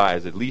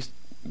is at least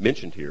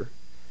mentioned here,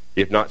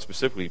 if not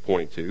specifically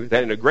pointing to,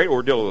 "that in a great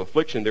ordeal of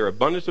affliction, their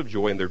abundance of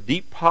joy and their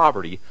deep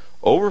poverty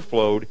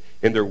overflowed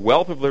in their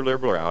wealth of their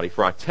liberality.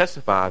 For I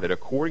testify that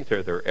according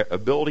to their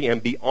ability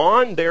and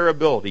beyond their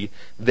ability,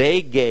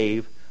 they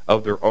gave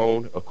of their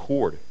own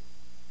accord."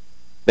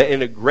 That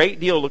in a great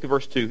deal, look at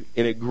verse 2,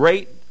 in a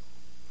great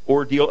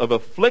ordeal of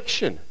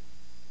affliction.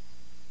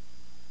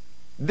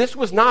 This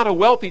was not a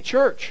wealthy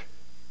church.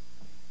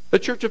 The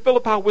church of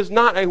Philippi was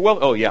not a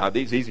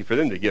it's easy for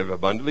them to give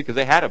abundantly because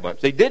they had a bunch.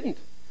 They didn't.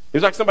 It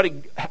was like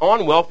somebody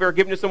on welfare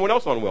giving to someone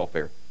else on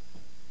welfare.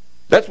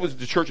 That's what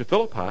the church of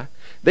Philippi.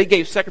 They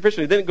gave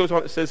sacrificially. Then it goes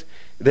on, it says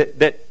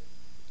that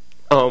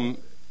not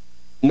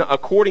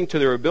according to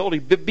their ability,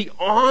 but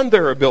beyond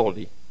their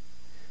ability.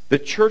 The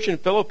church in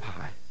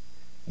Philippi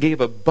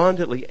gave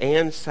abundantly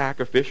and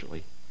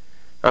sacrificially.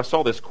 I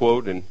saw this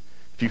quote, and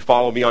if you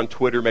follow me on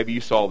Twitter, maybe you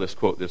saw this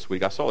quote this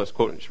week. I saw this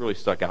quote, and it's really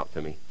stuck out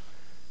to me.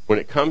 When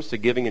it comes to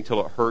giving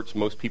until it hurts,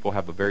 most people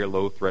have a very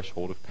low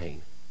threshold of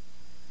pain.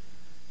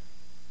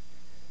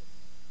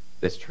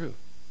 That's true.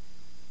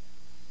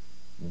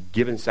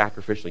 Giving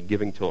sacrificially,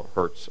 giving till it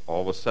hurts,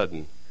 all of a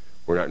sudden,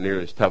 we're not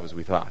nearly as tough as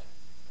we thought.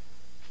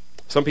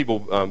 Some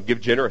people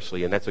give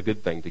generously, and that's a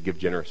good thing to give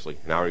generously.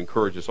 And I would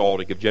encourage us all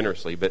to give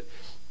generously, but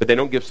they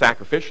don't give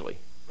sacrificially.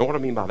 And what do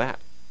I mean by that?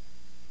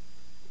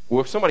 Well,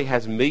 if somebody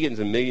has millions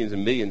and millions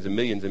and millions and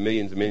millions and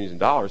millions and millions of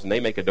dollars, and they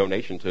make a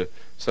donation to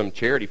some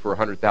charity for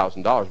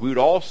 $100,000, we would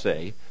all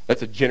say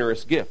that's a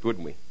generous gift,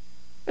 wouldn't we?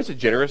 That's a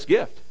generous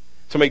gift.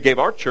 Somebody gave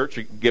our church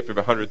a gift of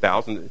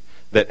 $100,000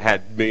 that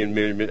had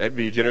million, that'd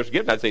be a generous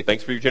gift. I'd say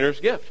thanks for your generous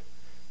gift,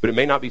 but it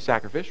may not be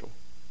sacrificial.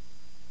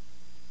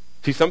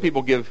 See, some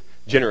people give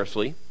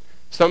generously,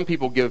 some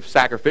people give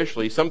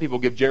sacrificially, some people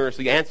give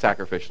generously and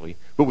sacrificially,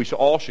 but we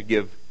all should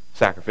give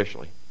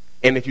sacrificially.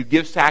 And if you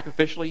give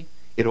sacrificially,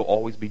 it'll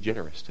always be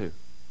generous too.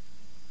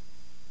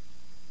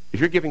 If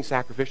you're giving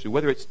sacrificially,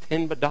 whether it's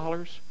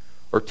 $10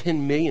 or $10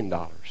 million,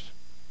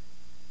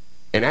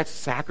 and that's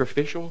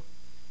sacrificial,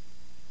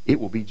 it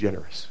will be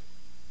generous,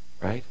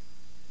 right?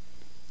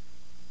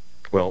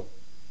 Well,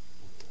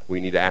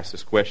 we need to ask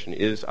this question: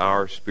 is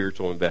our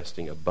spiritual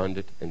investing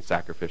abundant and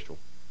sacrificial,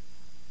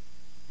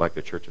 like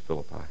the church of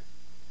Philippi?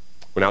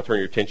 We'll now turn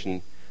your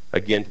attention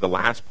again to the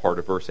last part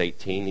of verse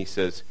 18. He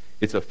says,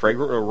 it's a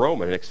fragrant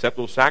aroma, an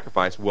acceptable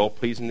sacrifice,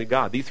 well-pleasing to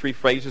God. These three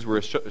phrases were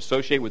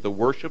associated with the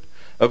worship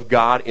of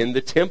God in the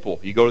temple.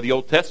 You go to the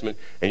Old Testament,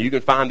 and you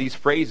can find these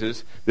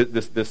phrases,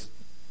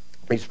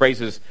 these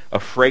phrases, a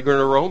fragrant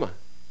aroma,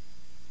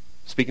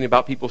 speaking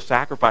about people's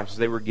sacrifices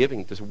they were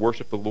giving to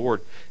worship the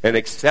Lord. An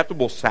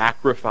acceptable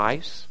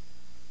sacrifice,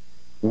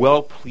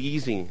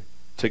 well-pleasing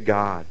to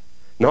God.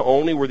 Not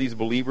only were these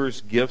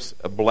believers' gifts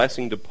a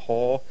blessing to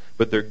Paul,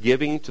 but their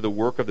giving to the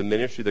work of the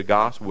ministry of the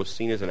gospel was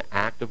seen as an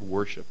act of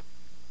worship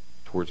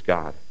towards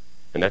God.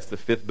 And that's the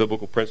fifth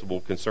biblical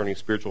principle concerning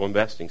spiritual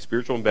investing.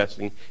 Spiritual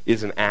investing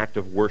is an act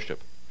of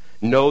worship.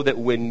 Know that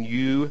when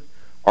you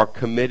are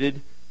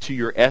committed to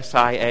your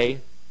SIA,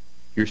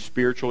 your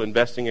spiritual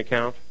investing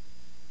account,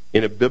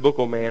 in a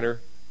biblical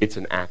manner, it's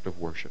an act of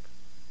worship.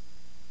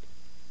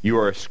 You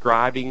are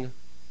ascribing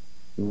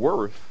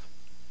worth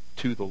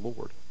to the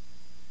Lord.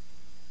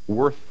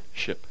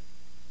 Worthship,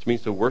 which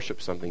means to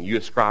worship something. You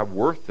ascribe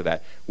worth to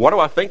that. What do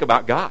I think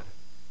about God?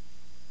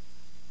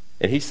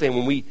 And he's saying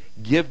when we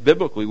give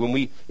biblically, when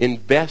we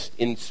invest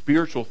in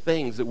spiritual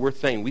things, that we're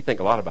saying we think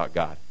a lot about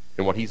God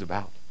and what he's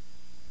about.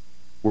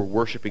 We're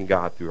worshiping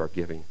God through our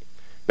giving.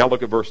 Now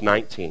look at verse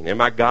 19. And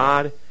my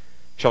God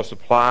shall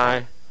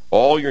supply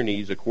all your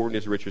needs according to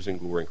his riches and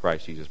glory in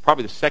Christ Jesus.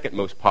 Probably the second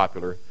most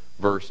popular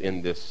verse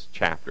in this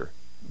chapter,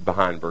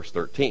 behind verse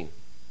 13.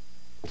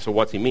 So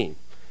what's he mean?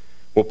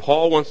 Well,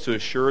 Paul wants to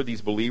assure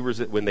these believers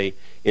that when they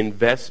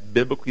invest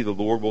biblically, the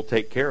Lord will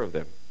take care of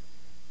them.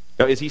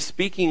 Now, is he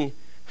speaking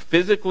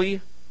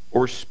physically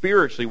or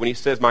spiritually when he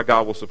says, my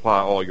God will supply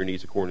all your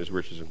needs according to his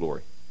riches and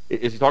glory?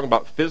 Is he talking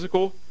about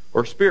physical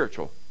or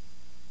spiritual?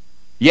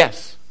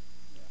 Yes.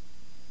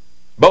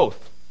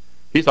 Both.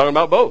 He's talking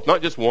about both,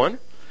 not just one.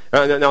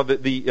 Now,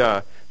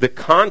 the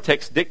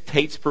context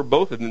dictates for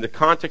both of them. The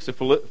context of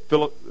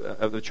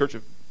the church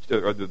of,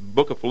 or the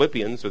book of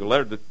Philippians, or the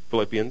letter to the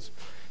Philippians,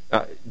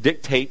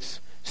 dictates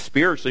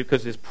spiritually,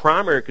 because his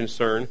primary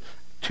concern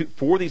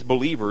for these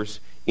believers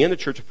in the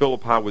church of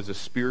Philippi was a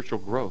spiritual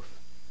growth.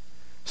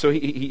 So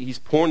he's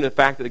pointing to the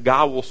fact that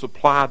God will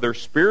supply their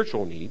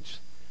spiritual needs.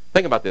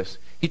 Think about this.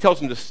 He tells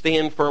them to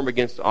stand firm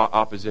against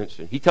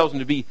opposition. He tells them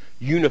to be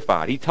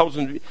unified. He tells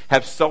them to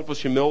have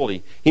selfish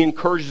humility. He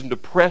encourages them to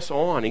press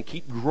on and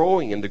keep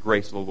growing in the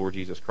grace of the Lord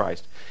Jesus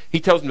Christ. He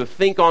tells them to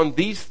think on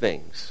these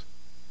things.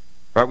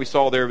 Right? We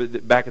saw there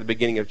back at the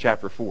beginning of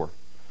chapter 4.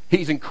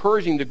 He's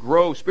encouraging to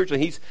grow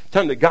spiritually. He's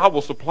telling them that God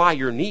will supply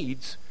your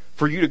needs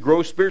for you to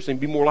grow spiritually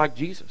and be more like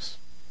Jesus.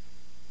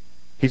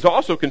 He's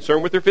also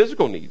concerned with their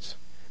physical needs.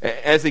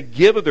 As they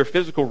give of their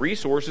physical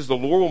resources, the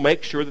Lord will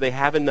make sure that they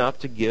have enough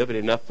to give and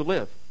enough to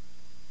live.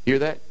 Hear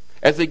that?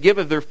 As they give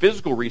of their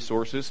physical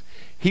resources,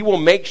 he will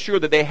make sure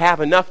that they have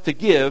enough to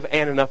give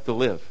and enough to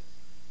live.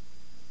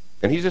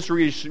 And he's just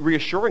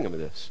reassuring them of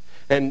this.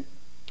 And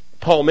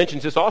Paul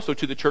mentions this also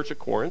to the church at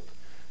Corinth.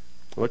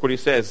 Look what he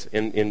says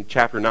in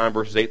chapter 9,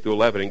 verses 8 through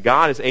 11. And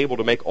God is able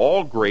to make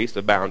all grace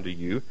abound to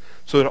you,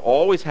 so that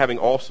always having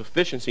all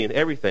sufficiency in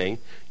everything,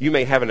 you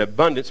may have an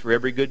abundance for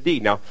every good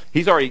deed. Now,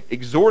 he's already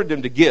exhorted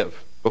them to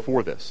give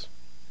before this.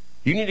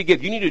 You need to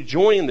give. You need to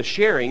join in the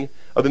sharing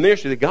of the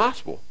ministry of the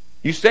gospel.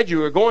 You said you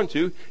were going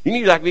to. You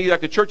need to be like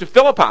the church of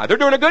Philippi. They're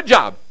doing a good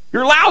job.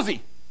 You're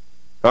lousy.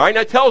 All right, now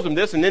he tells them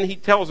this, and then he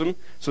tells them,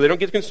 so they don't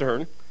get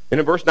concerned, And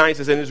in verse 9 it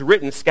says, and it is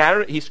written,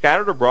 he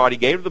scattered abroad, he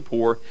gave to the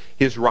poor,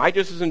 his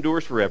righteousness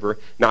endures forever.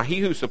 Now he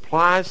who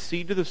supplies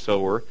seed to the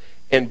sower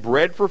and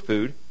bread for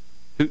food,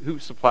 who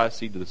supplies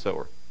seed to the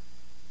sower?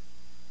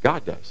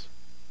 God does.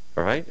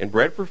 All right? And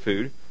bread for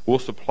food will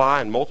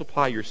supply and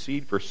multiply your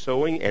seed for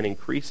sowing and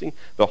increasing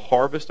the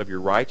harvest of your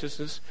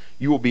righteousness.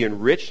 You will be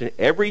enriched in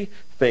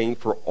everything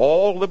for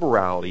all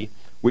liberality,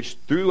 which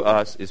through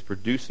us is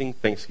producing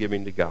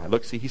thanksgiving to God.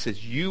 Look, see, he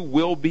says, you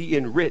will be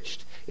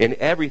enriched in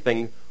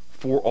everything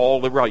for all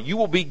liberality. You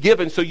will be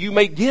given so you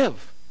may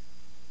give,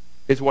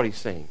 is what he's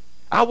saying.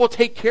 I will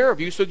take care of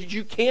you so that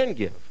you can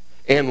give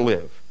and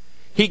live.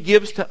 He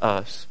gives to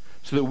us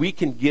so that we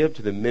can give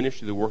to the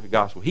ministry of the work of the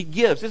gospel. He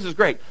gives. This is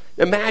great.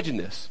 Imagine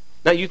this.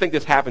 Now, you think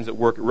this happens at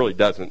work. It really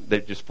doesn't. They're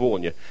just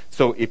fooling you.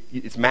 So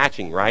it's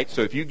matching, right?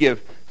 So if you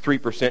give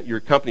 3%, your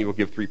company will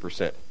give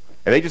 3%.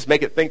 And they just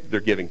make it think that they're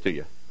giving to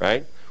you,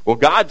 right? Well,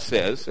 God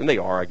says, and they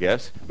are, I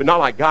guess, but not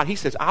like God. He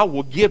says, I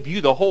will give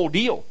you the whole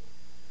deal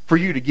for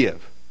you to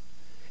give.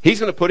 He's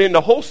going to put in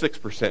the whole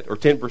 6% or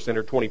 10%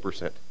 or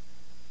 20%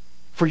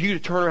 for you to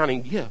turn around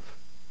and give.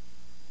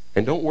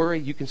 And don't worry,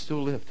 you can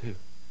still live too.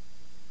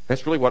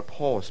 That's really what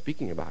Paul is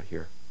speaking about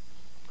here.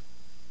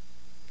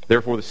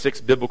 Therefore, the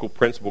sixth biblical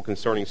principle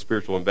concerning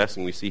spiritual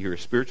investing we see here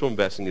is spiritual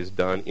investing is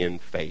done in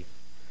faith.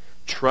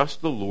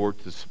 Trust the Lord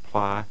to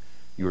supply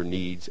your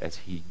needs as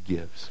he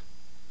gives.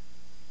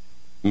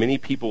 Many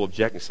people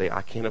object and say,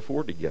 I can't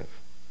afford to give.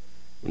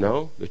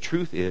 No, the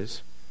truth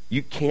is,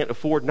 you can't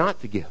afford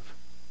not to give.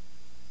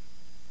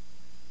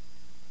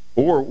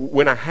 Or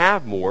when I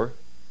have more,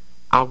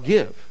 I'll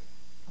give.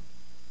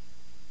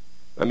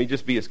 Let me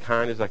just be as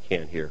kind as I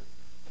can here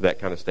to that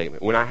kind of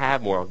statement. When I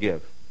have more, I'll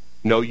give.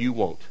 No, you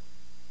won't.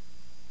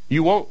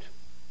 You won't.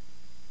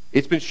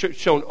 It's been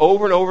shown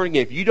over and over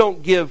again. If you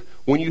don't give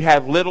when you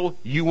have little,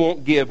 you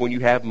won't give when you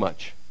have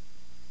much.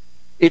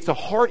 It's a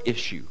heart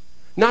issue,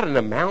 not an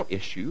amount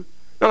issue.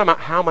 Not about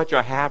how much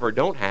I have or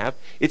don't have.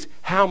 It's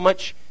how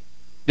much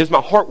does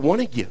my heart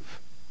want to give.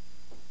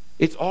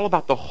 It's all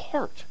about the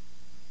heart.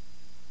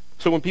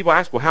 So when people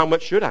ask, well, how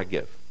much should I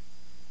give?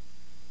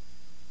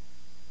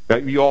 Now,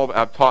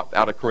 I've taught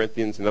out of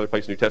Corinthians and other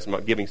places in the New Testament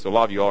about giving, so a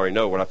lot of you already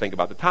know what I think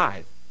about the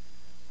tithe.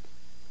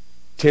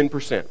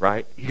 10%,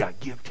 right? You got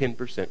to give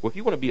 10%. Well, if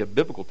you want to be a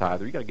biblical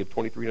tither, you got to give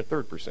 23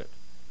 1/3%.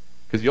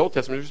 Because the Old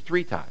Testament, there's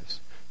 3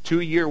 tithes. 2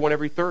 a year, 1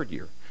 every 3rd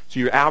year. So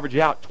you average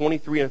out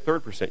 23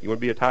 1/3%. You want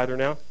to be a tither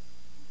now?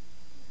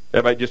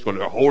 Everybody just want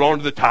to hold on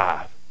to the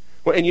tithe.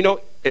 Well, and you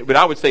know, but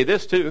I would say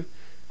this too,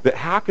 that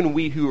how can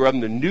we who are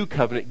under the new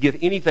covenant give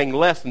anything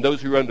less than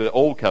those who are under the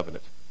old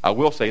covenant? I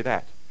will say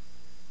that.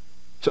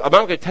 So I'm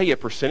not going to tell you a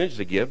percentage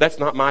to give. That's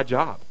not my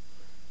job.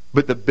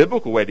 But the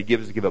biblical way to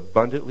give is to give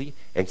abundantly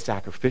and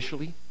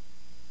sacrificially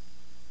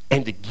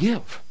and to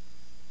give.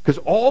 Because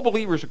all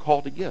believers are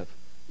called to give.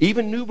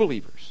 Even new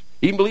believers.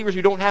 Even believers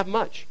who don't have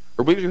much.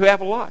 Or believers who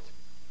have a lot.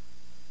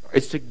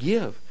 It's to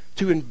give.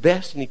 To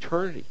invest in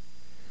eternity.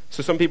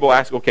 So some people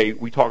ask, okay,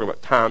 we talk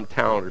about time,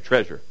 talent, or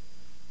treasure.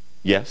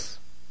 Yes.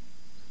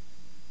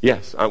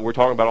 Yes, we're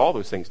talking about all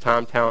those things.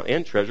 Time, talent,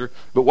 and treasure.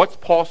 But what's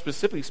Paul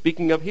specifically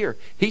speaking of here?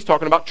 He's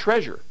talking about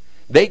treasure.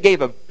 They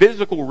gave up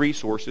physical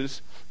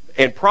resources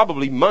and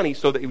probably money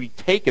so that we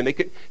take and they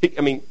could.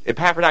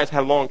 Epaphroditus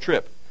had a long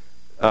trip.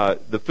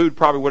 The food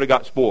probably would have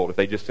got spoiled if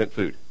they just sent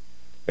food.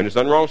 And there's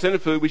nothing wrong with sending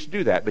food. We should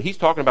do that. But he's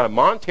talking about a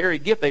monetary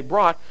gift they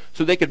brought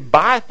so they could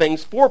buy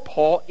things for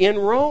Paul in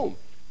Rome.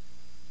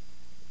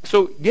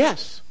 So,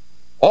 yes,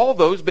 all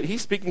those, but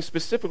he's speaking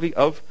specifically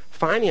of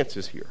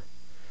finances here.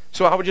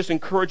 So I would just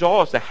encourage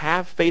all of us to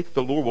have faith that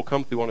the Lord will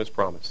come through on his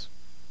promise.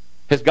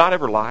 Has God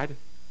ever lied?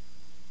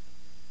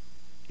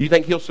 You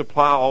think he'll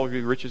supply all of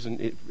your riches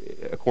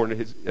according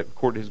to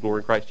his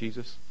glory in Christ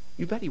Jesus?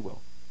 You bet he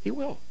will. He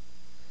will.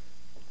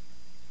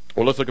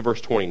 Well, let's look at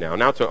verse 20 now.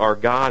 Now to our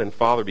God and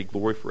Father be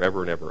glory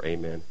forever and ever.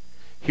 Amen.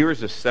 Here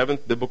is the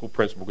 7th biblical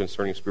principle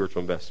concerning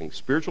spiritual investing.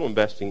 Spiritual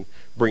investing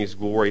brings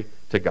glory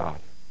to God.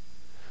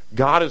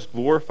 God is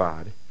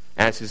glorified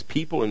as his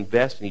people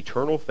invest in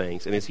eternal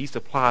things and as he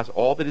supplies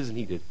all that is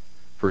needed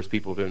for his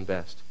people to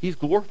invest. He's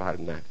glorified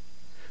in that.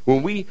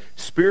 When we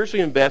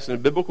spiritually invest in a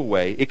biblical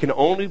way, it can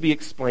only be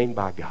explained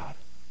by God.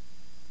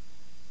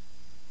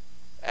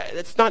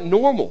 It's not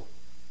normal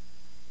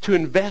to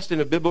invest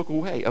in a biblical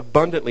way,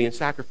 abundantly and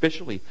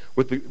sacrificially,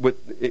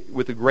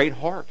 with a great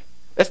heart.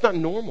 That's not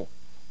normal.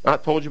 I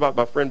told you about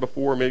my friend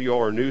before. Maybe you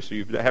all are new, so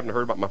you haven't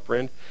heard about my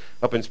friend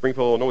up in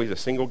Springfield, Illinois. He's a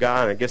single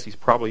guy, and I guess he's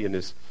probably in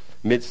his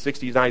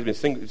mid-60s now. He's been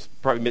single,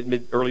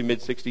 probably early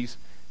mid-60s.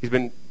 He's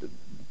been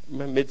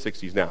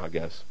mid-60s now, I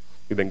guess.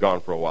 He's been gone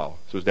for a while,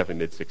 so it's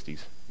definitely mid-60s.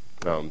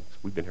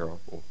 We've been here,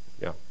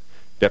 yeah,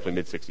 definitely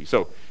mid-60s.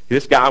 So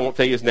this guy, I won't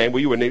tell you his name, will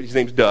you? His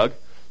name's Doug.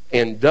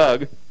 And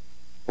Doug,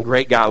 a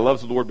great guy,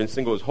 loves the Lord, been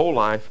single his whole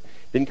life.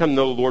 Didn't come to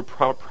know the Lord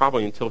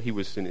probably until he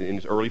was in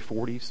his early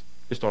 40s,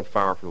 just on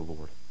fire for the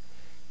Lord.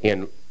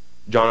 And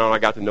John and I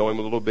got to know him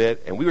a little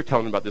bit, and we were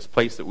telling him about this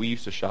place that we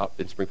used to shop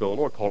in Springfield,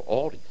 Illinois called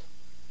Aldi's.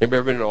 Anybody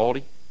ever been to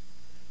Aldi?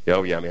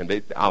 Oh, yeah,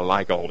 man. I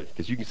like Aldi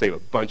because you can save a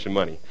bunch of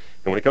money.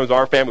 And when it comes to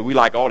our family, we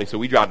like Aldi, so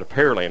we drive to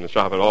Pearland and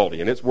shop at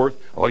Aldi. And it's worth,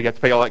 you have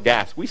to pay all that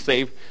gas. We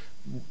save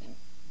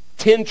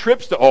 10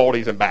 trips to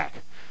Aldi's and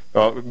back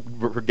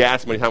for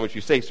gas money, how much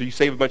you save. So you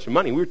save a bunch of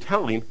money. We were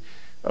telling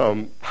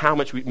him how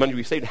much money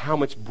we saved and how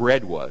much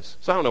bread was.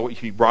 So I don't know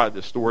what you brought at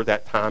the store at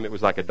that time. It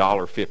was like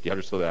 $1.50. I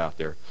just threw that out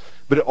there.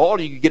 But at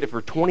Aldi, you could get it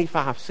for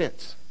 25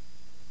 cents.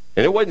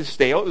 And it wasn't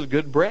stale. It was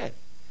good bread.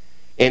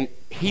 And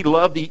he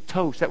loved to eat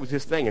toast. That was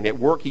his thing. And at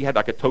work, he had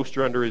like a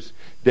toaster under his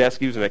desk.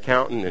 He was an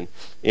accountant,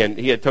 and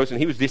he had toast. And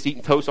he was just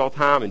eating toast all the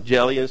time and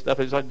jelly and stuff.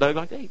 And it was like Doug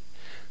like, hey.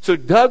 So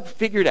Doug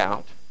figured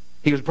out,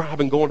 he was, I've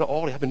been going to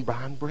Aldi. I've been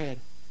buying bread.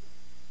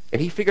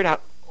 And he figured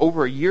out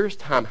over a year's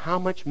time how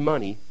much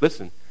money,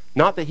 listen,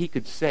 not that he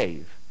could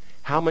save,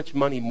 how much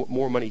money,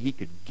 more money he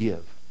could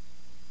give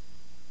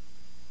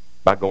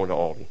by going to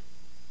Aldi.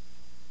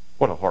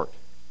 What a heart.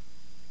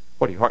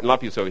 What a heart. And a lot of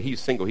people say, he's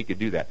single, he could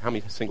do that. How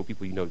many single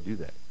people you know do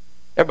that?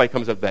 Everybody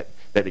comes up with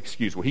that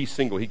excuse. Well, he's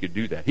single, he could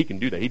do that. He can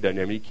do that. He doesn't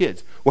have any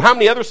kids. Well, how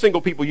many other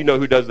single people you know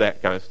who does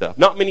that kind of stuff?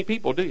 Not many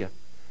people, do you?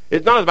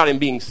 It's not about him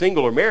being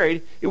single or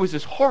married. It was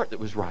his heart that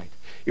was right.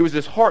 It was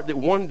his heart that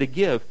wanted to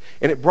give,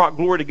 and it brought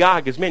glory to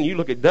God. Because, man, you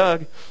look at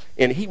Doug,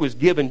 and he was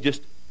given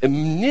just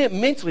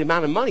immensely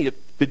amount of money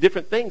to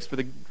different things for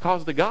the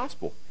cause of the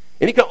gospel.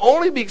 And it can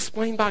only be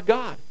explained by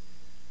God.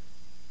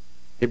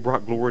 It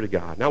brought glory to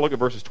God. Now look at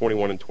verses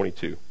 21 and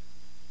 22.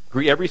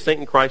 Greet every saint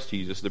in Christ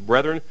Jesus. The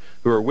brethren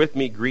who are with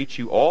me greet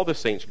you. All the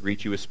saints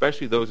greet you,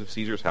 especially those of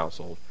Caesar's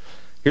household.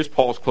 Here's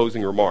Paul's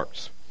closing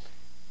remarks.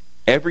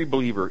 Every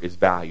believer is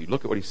valued.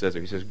 Look at what he says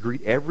there. He says,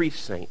 greet every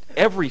saint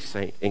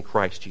in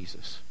Christ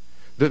Jesus.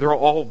 They're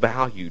all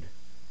valued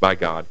by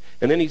God.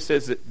 And then he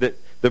says that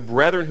the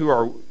brethren who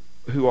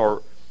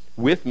are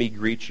with me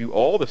greet you.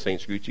 All the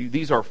saints greet you.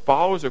 These are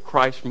followers of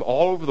Christ from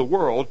all over the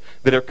world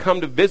that have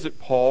come to visit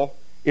Paul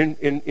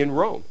in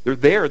Rome. They're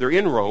there. They're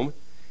in Rome.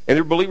 And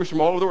they're believers from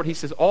all over the world. He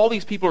says, all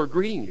these people are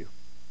greeting you.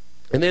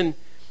 And then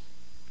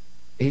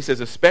he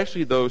says,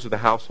 especially those of the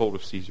household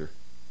of Caesar,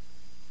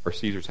 or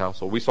Caesar's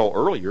household. We saw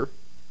earlier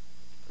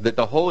that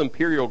the whole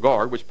imperial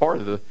guard, which part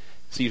of the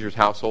Caesar's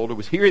household,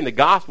 was hearing the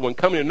gospel and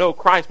coming to know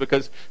Christ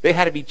because they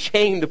had to be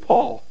chained to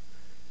Paul.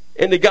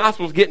 And the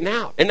gospel's getting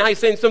out. And now he's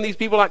saying some of these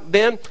people like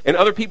them and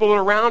other people that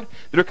are around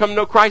that are coming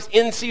to know Christ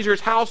in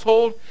Caesar's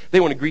household,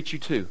 they want to greet you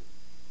too.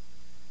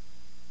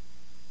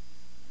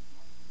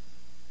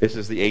 This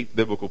is the 8th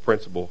biblical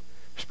principle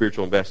of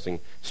spiritual investing.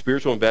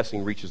 Spiritual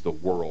investing reaches the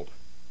world.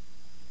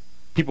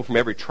 People from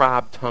every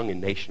tribe, tongue, and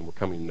nation were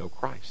coming to know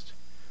Christ.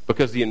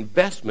 Because the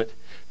investment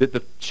that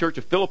the church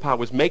of Philippi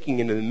was making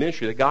into the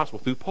ministry of the gospel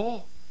through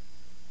Paul.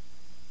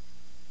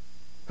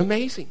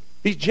 Amazing.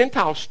 These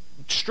Gentiles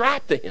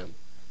strapped to him.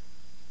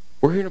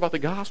 We're hearing about the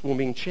gospel and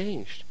being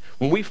changed.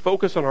 When we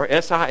focus on our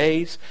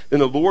SIAs, then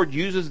the Lord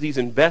uses these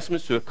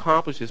investments to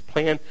accomplish his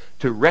plan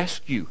to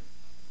rescue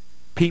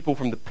people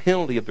from the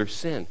penalty of their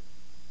sin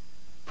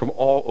from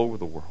all over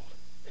the world.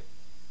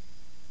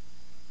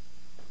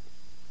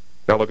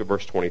 Now look at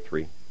verse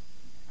 23.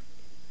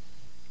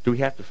 Do we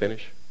have to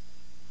finish?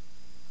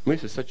 I mean,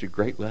 this is such a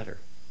great letter.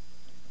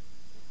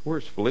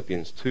 Where's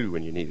Philippians 2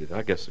 when you need it?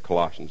 I guess the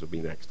Colossians will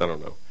be next. I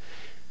don't know.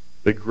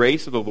 The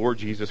grace of the Lord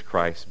Jesus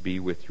Christ be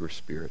with your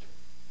spirit.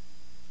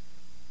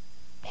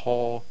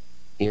 Paul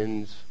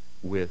ends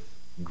with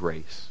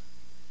grace.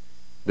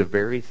 The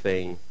very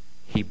thing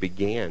he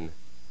began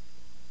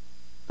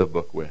the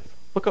book with.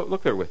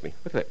 Look there with me.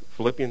 Look at that.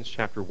 Philippians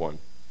chapter 1.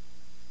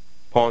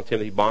 Paul and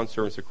Timothy,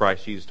 bondservants of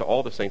Christ Jesus, to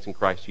all the saints in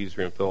Christ Jesus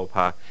who are in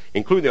Philippi,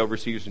 including the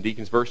overseers and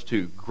deacons. Verse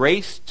 2,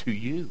 grace to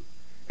you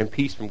and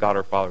peace from God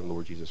our Father and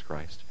Lord Jesus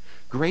Christ.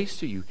 Grace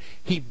to you.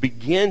 He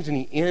begins and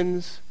he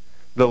ends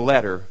the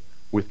letter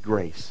with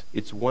grace.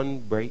 It's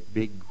one great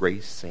big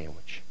grace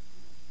sandwich.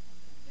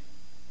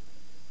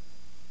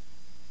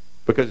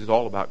 Because it's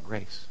all about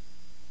grace.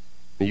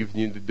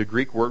 And the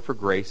Greek word for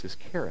grace is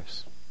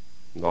charis.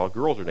 And all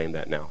girls are named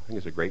that now. I think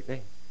it's a great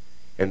name.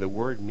 And the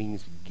word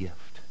means gift.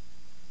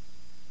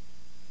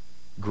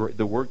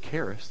 The word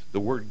charis, the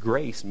word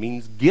grace,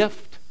 means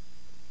gift.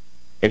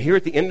 And here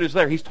at the end of his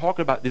letter, he's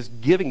talking about this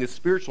giving, this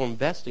spiritual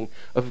investing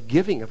of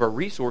giving of our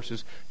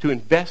resources to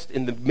invest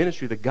in the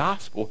ministry of the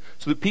gospel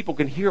so that people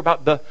can hear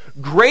about the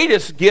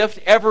greatest gift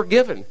ever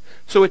given.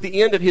 So at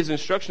the end of his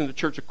instruction to the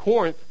church of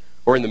Corinth,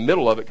 or in the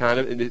middle of it kind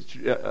of, in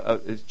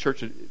his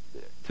church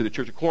to the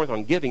church of Corinth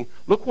on giving,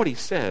 look what he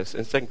says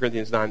in 2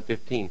 Corinthians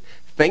 9:15.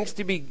 Thanks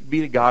be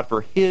to God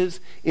for his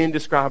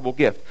indescribable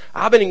gift.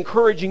 I've been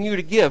encouraging you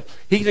to give.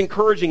 He's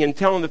encouraging and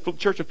telling the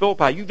church of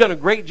Philippi, you've done a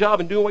great job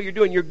in doing what you're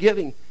doing. You're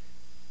giving.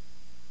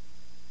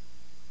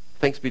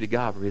 Thanks be to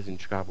God for his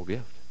indescribable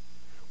gift.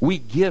 We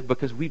give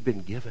because we've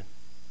been given.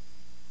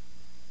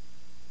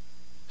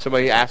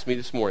 Somebody asked me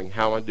this morning,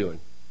 how am I doing?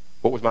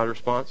 What was my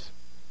response?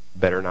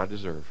 Better than I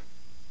deserve.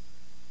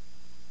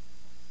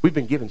 We've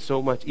been given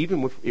so much.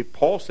 If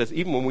Paul says,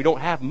 even when we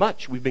don't have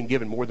much, we've been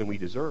given more than we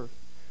deserve.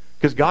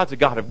 Because God's a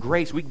God of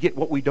grace. We get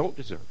what we don't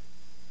deserve.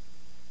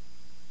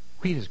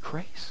 We get his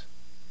grace.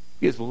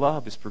 His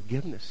love, his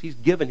forgiveness. He's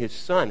given his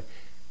son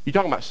You're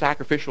talking about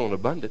sacrificial and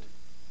abundant.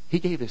 He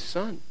gave his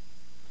Son.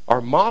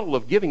 Our model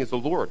of giving is the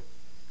Lord,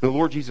 the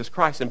Lord Jesus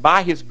Christ. And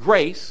by his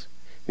grace,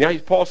 now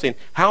Paul's saying,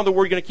 how in the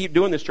world are you going to keep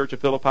doing this, Church of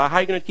Philippi? How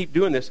are you going to keep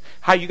doing this?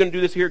 How are you going to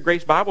do this here at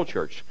Grace Bible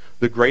Church?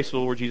 The grace of the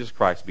Lord Jesus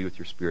Christ be with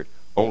your spirit.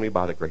 Only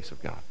by the grace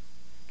of God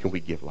can we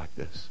give like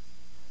this.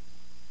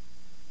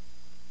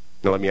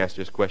 Now let me ask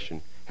you this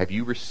question. Have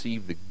you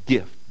received the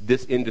gift,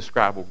 this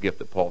indescribable gift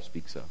that Paul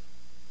speaks of?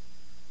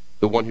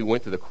 The one who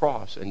went to the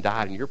cross and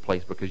died in your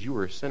place because you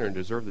were a sinner and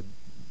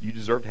you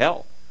deserved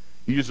hell.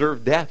 You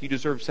deserved death. You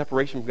deserved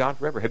separation from God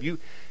forever.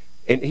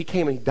 And he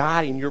came and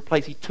died in your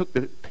place. He took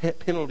the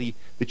penalty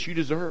that you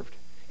deserved.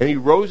 And he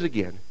rose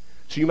again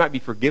so you might be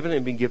forgiven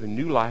and be given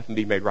new life and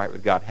be made right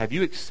with God. Have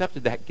you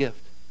accepted that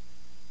gift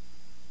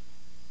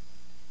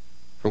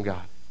from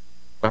God?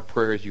 My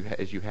prayer is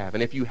you have.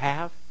 And if you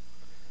have,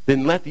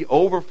 then let the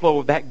overflow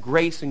of that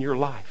grace in your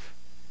life.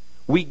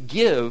 We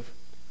give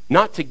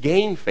not to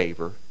gain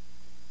favor.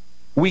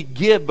 We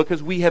give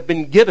because we have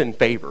been given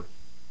favor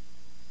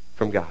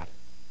from God.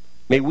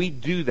 May we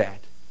do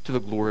that to the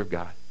glory of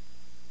God.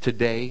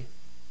 Today,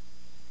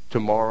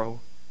 tomorrow,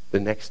 the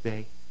next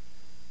day,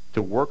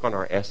 to work on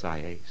our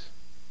SIAs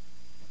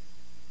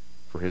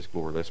for his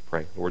glory. Let's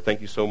pray. Lord,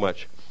 thank you so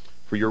much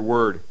for your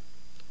word.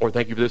 Lord,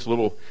 thank you for this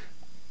little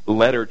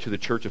letter to the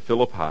church of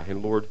Philippi.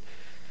 And Lord,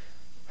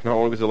 not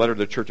only was it a letter to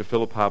the church of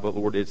Philippi, but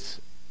Lord, it's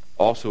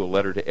also a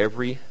letter to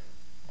every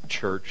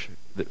church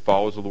that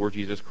follows the Lord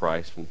Jesus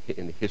Christ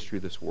in the history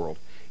of this world.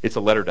 It's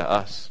a letter to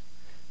us.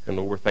 And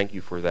Lord, thank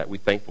you for that. We're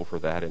thankful for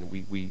that. And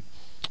we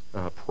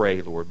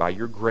pray, Lord, by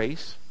your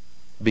grace,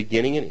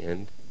 beginning and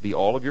end, be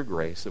all of your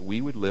grace, that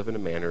we would live in a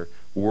manner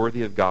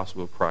worthy of the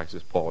gospel of Christ,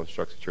 as Paul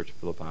instructs the church of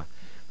Philippi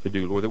to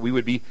do. Lord, that we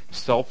would be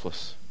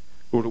selfless.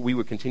 Lord, that we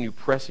would continue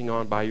pressing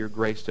on by your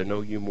grace to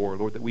know you more.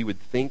 Lord, that we would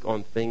think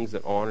on things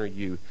that honor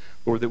you.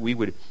 Lord, that we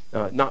would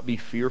not be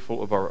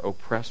fearful of our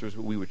oppressors,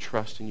 but we would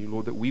trust in you.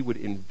 Lord, that we would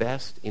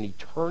invest in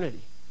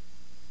eternity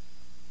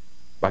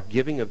by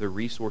giving of the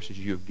resources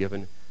you have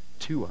given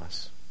to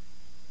us,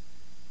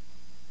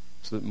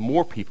 so that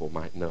more people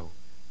might know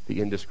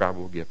the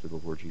indescribable gift of the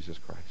Lord Jesus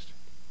Christ.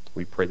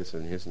 We pray this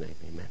in his name.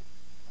 Amen.